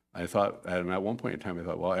 I thought, and at one point in time, I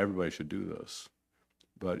thought, well, everybody should do this.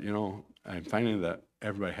 But, you know, I'm finding that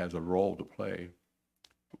everybody has a role to play.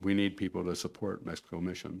 We need people to support Mexico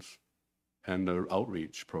missions and the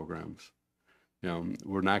outreach programs. You know,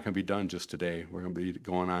 we're not going to be done just today. We're going to be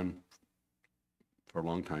going on for a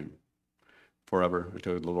long time, forever,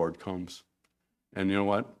 until the Lord comes. And you know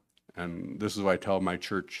what? And this is what I tell my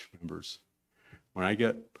church members. When I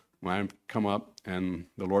come up and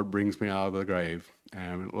the Lord brings me out of the grave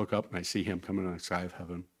and I look up and I see him coming in the sky of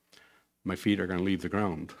heaven, my feet are going to leave the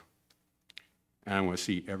ground. And I'm going to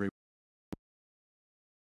see every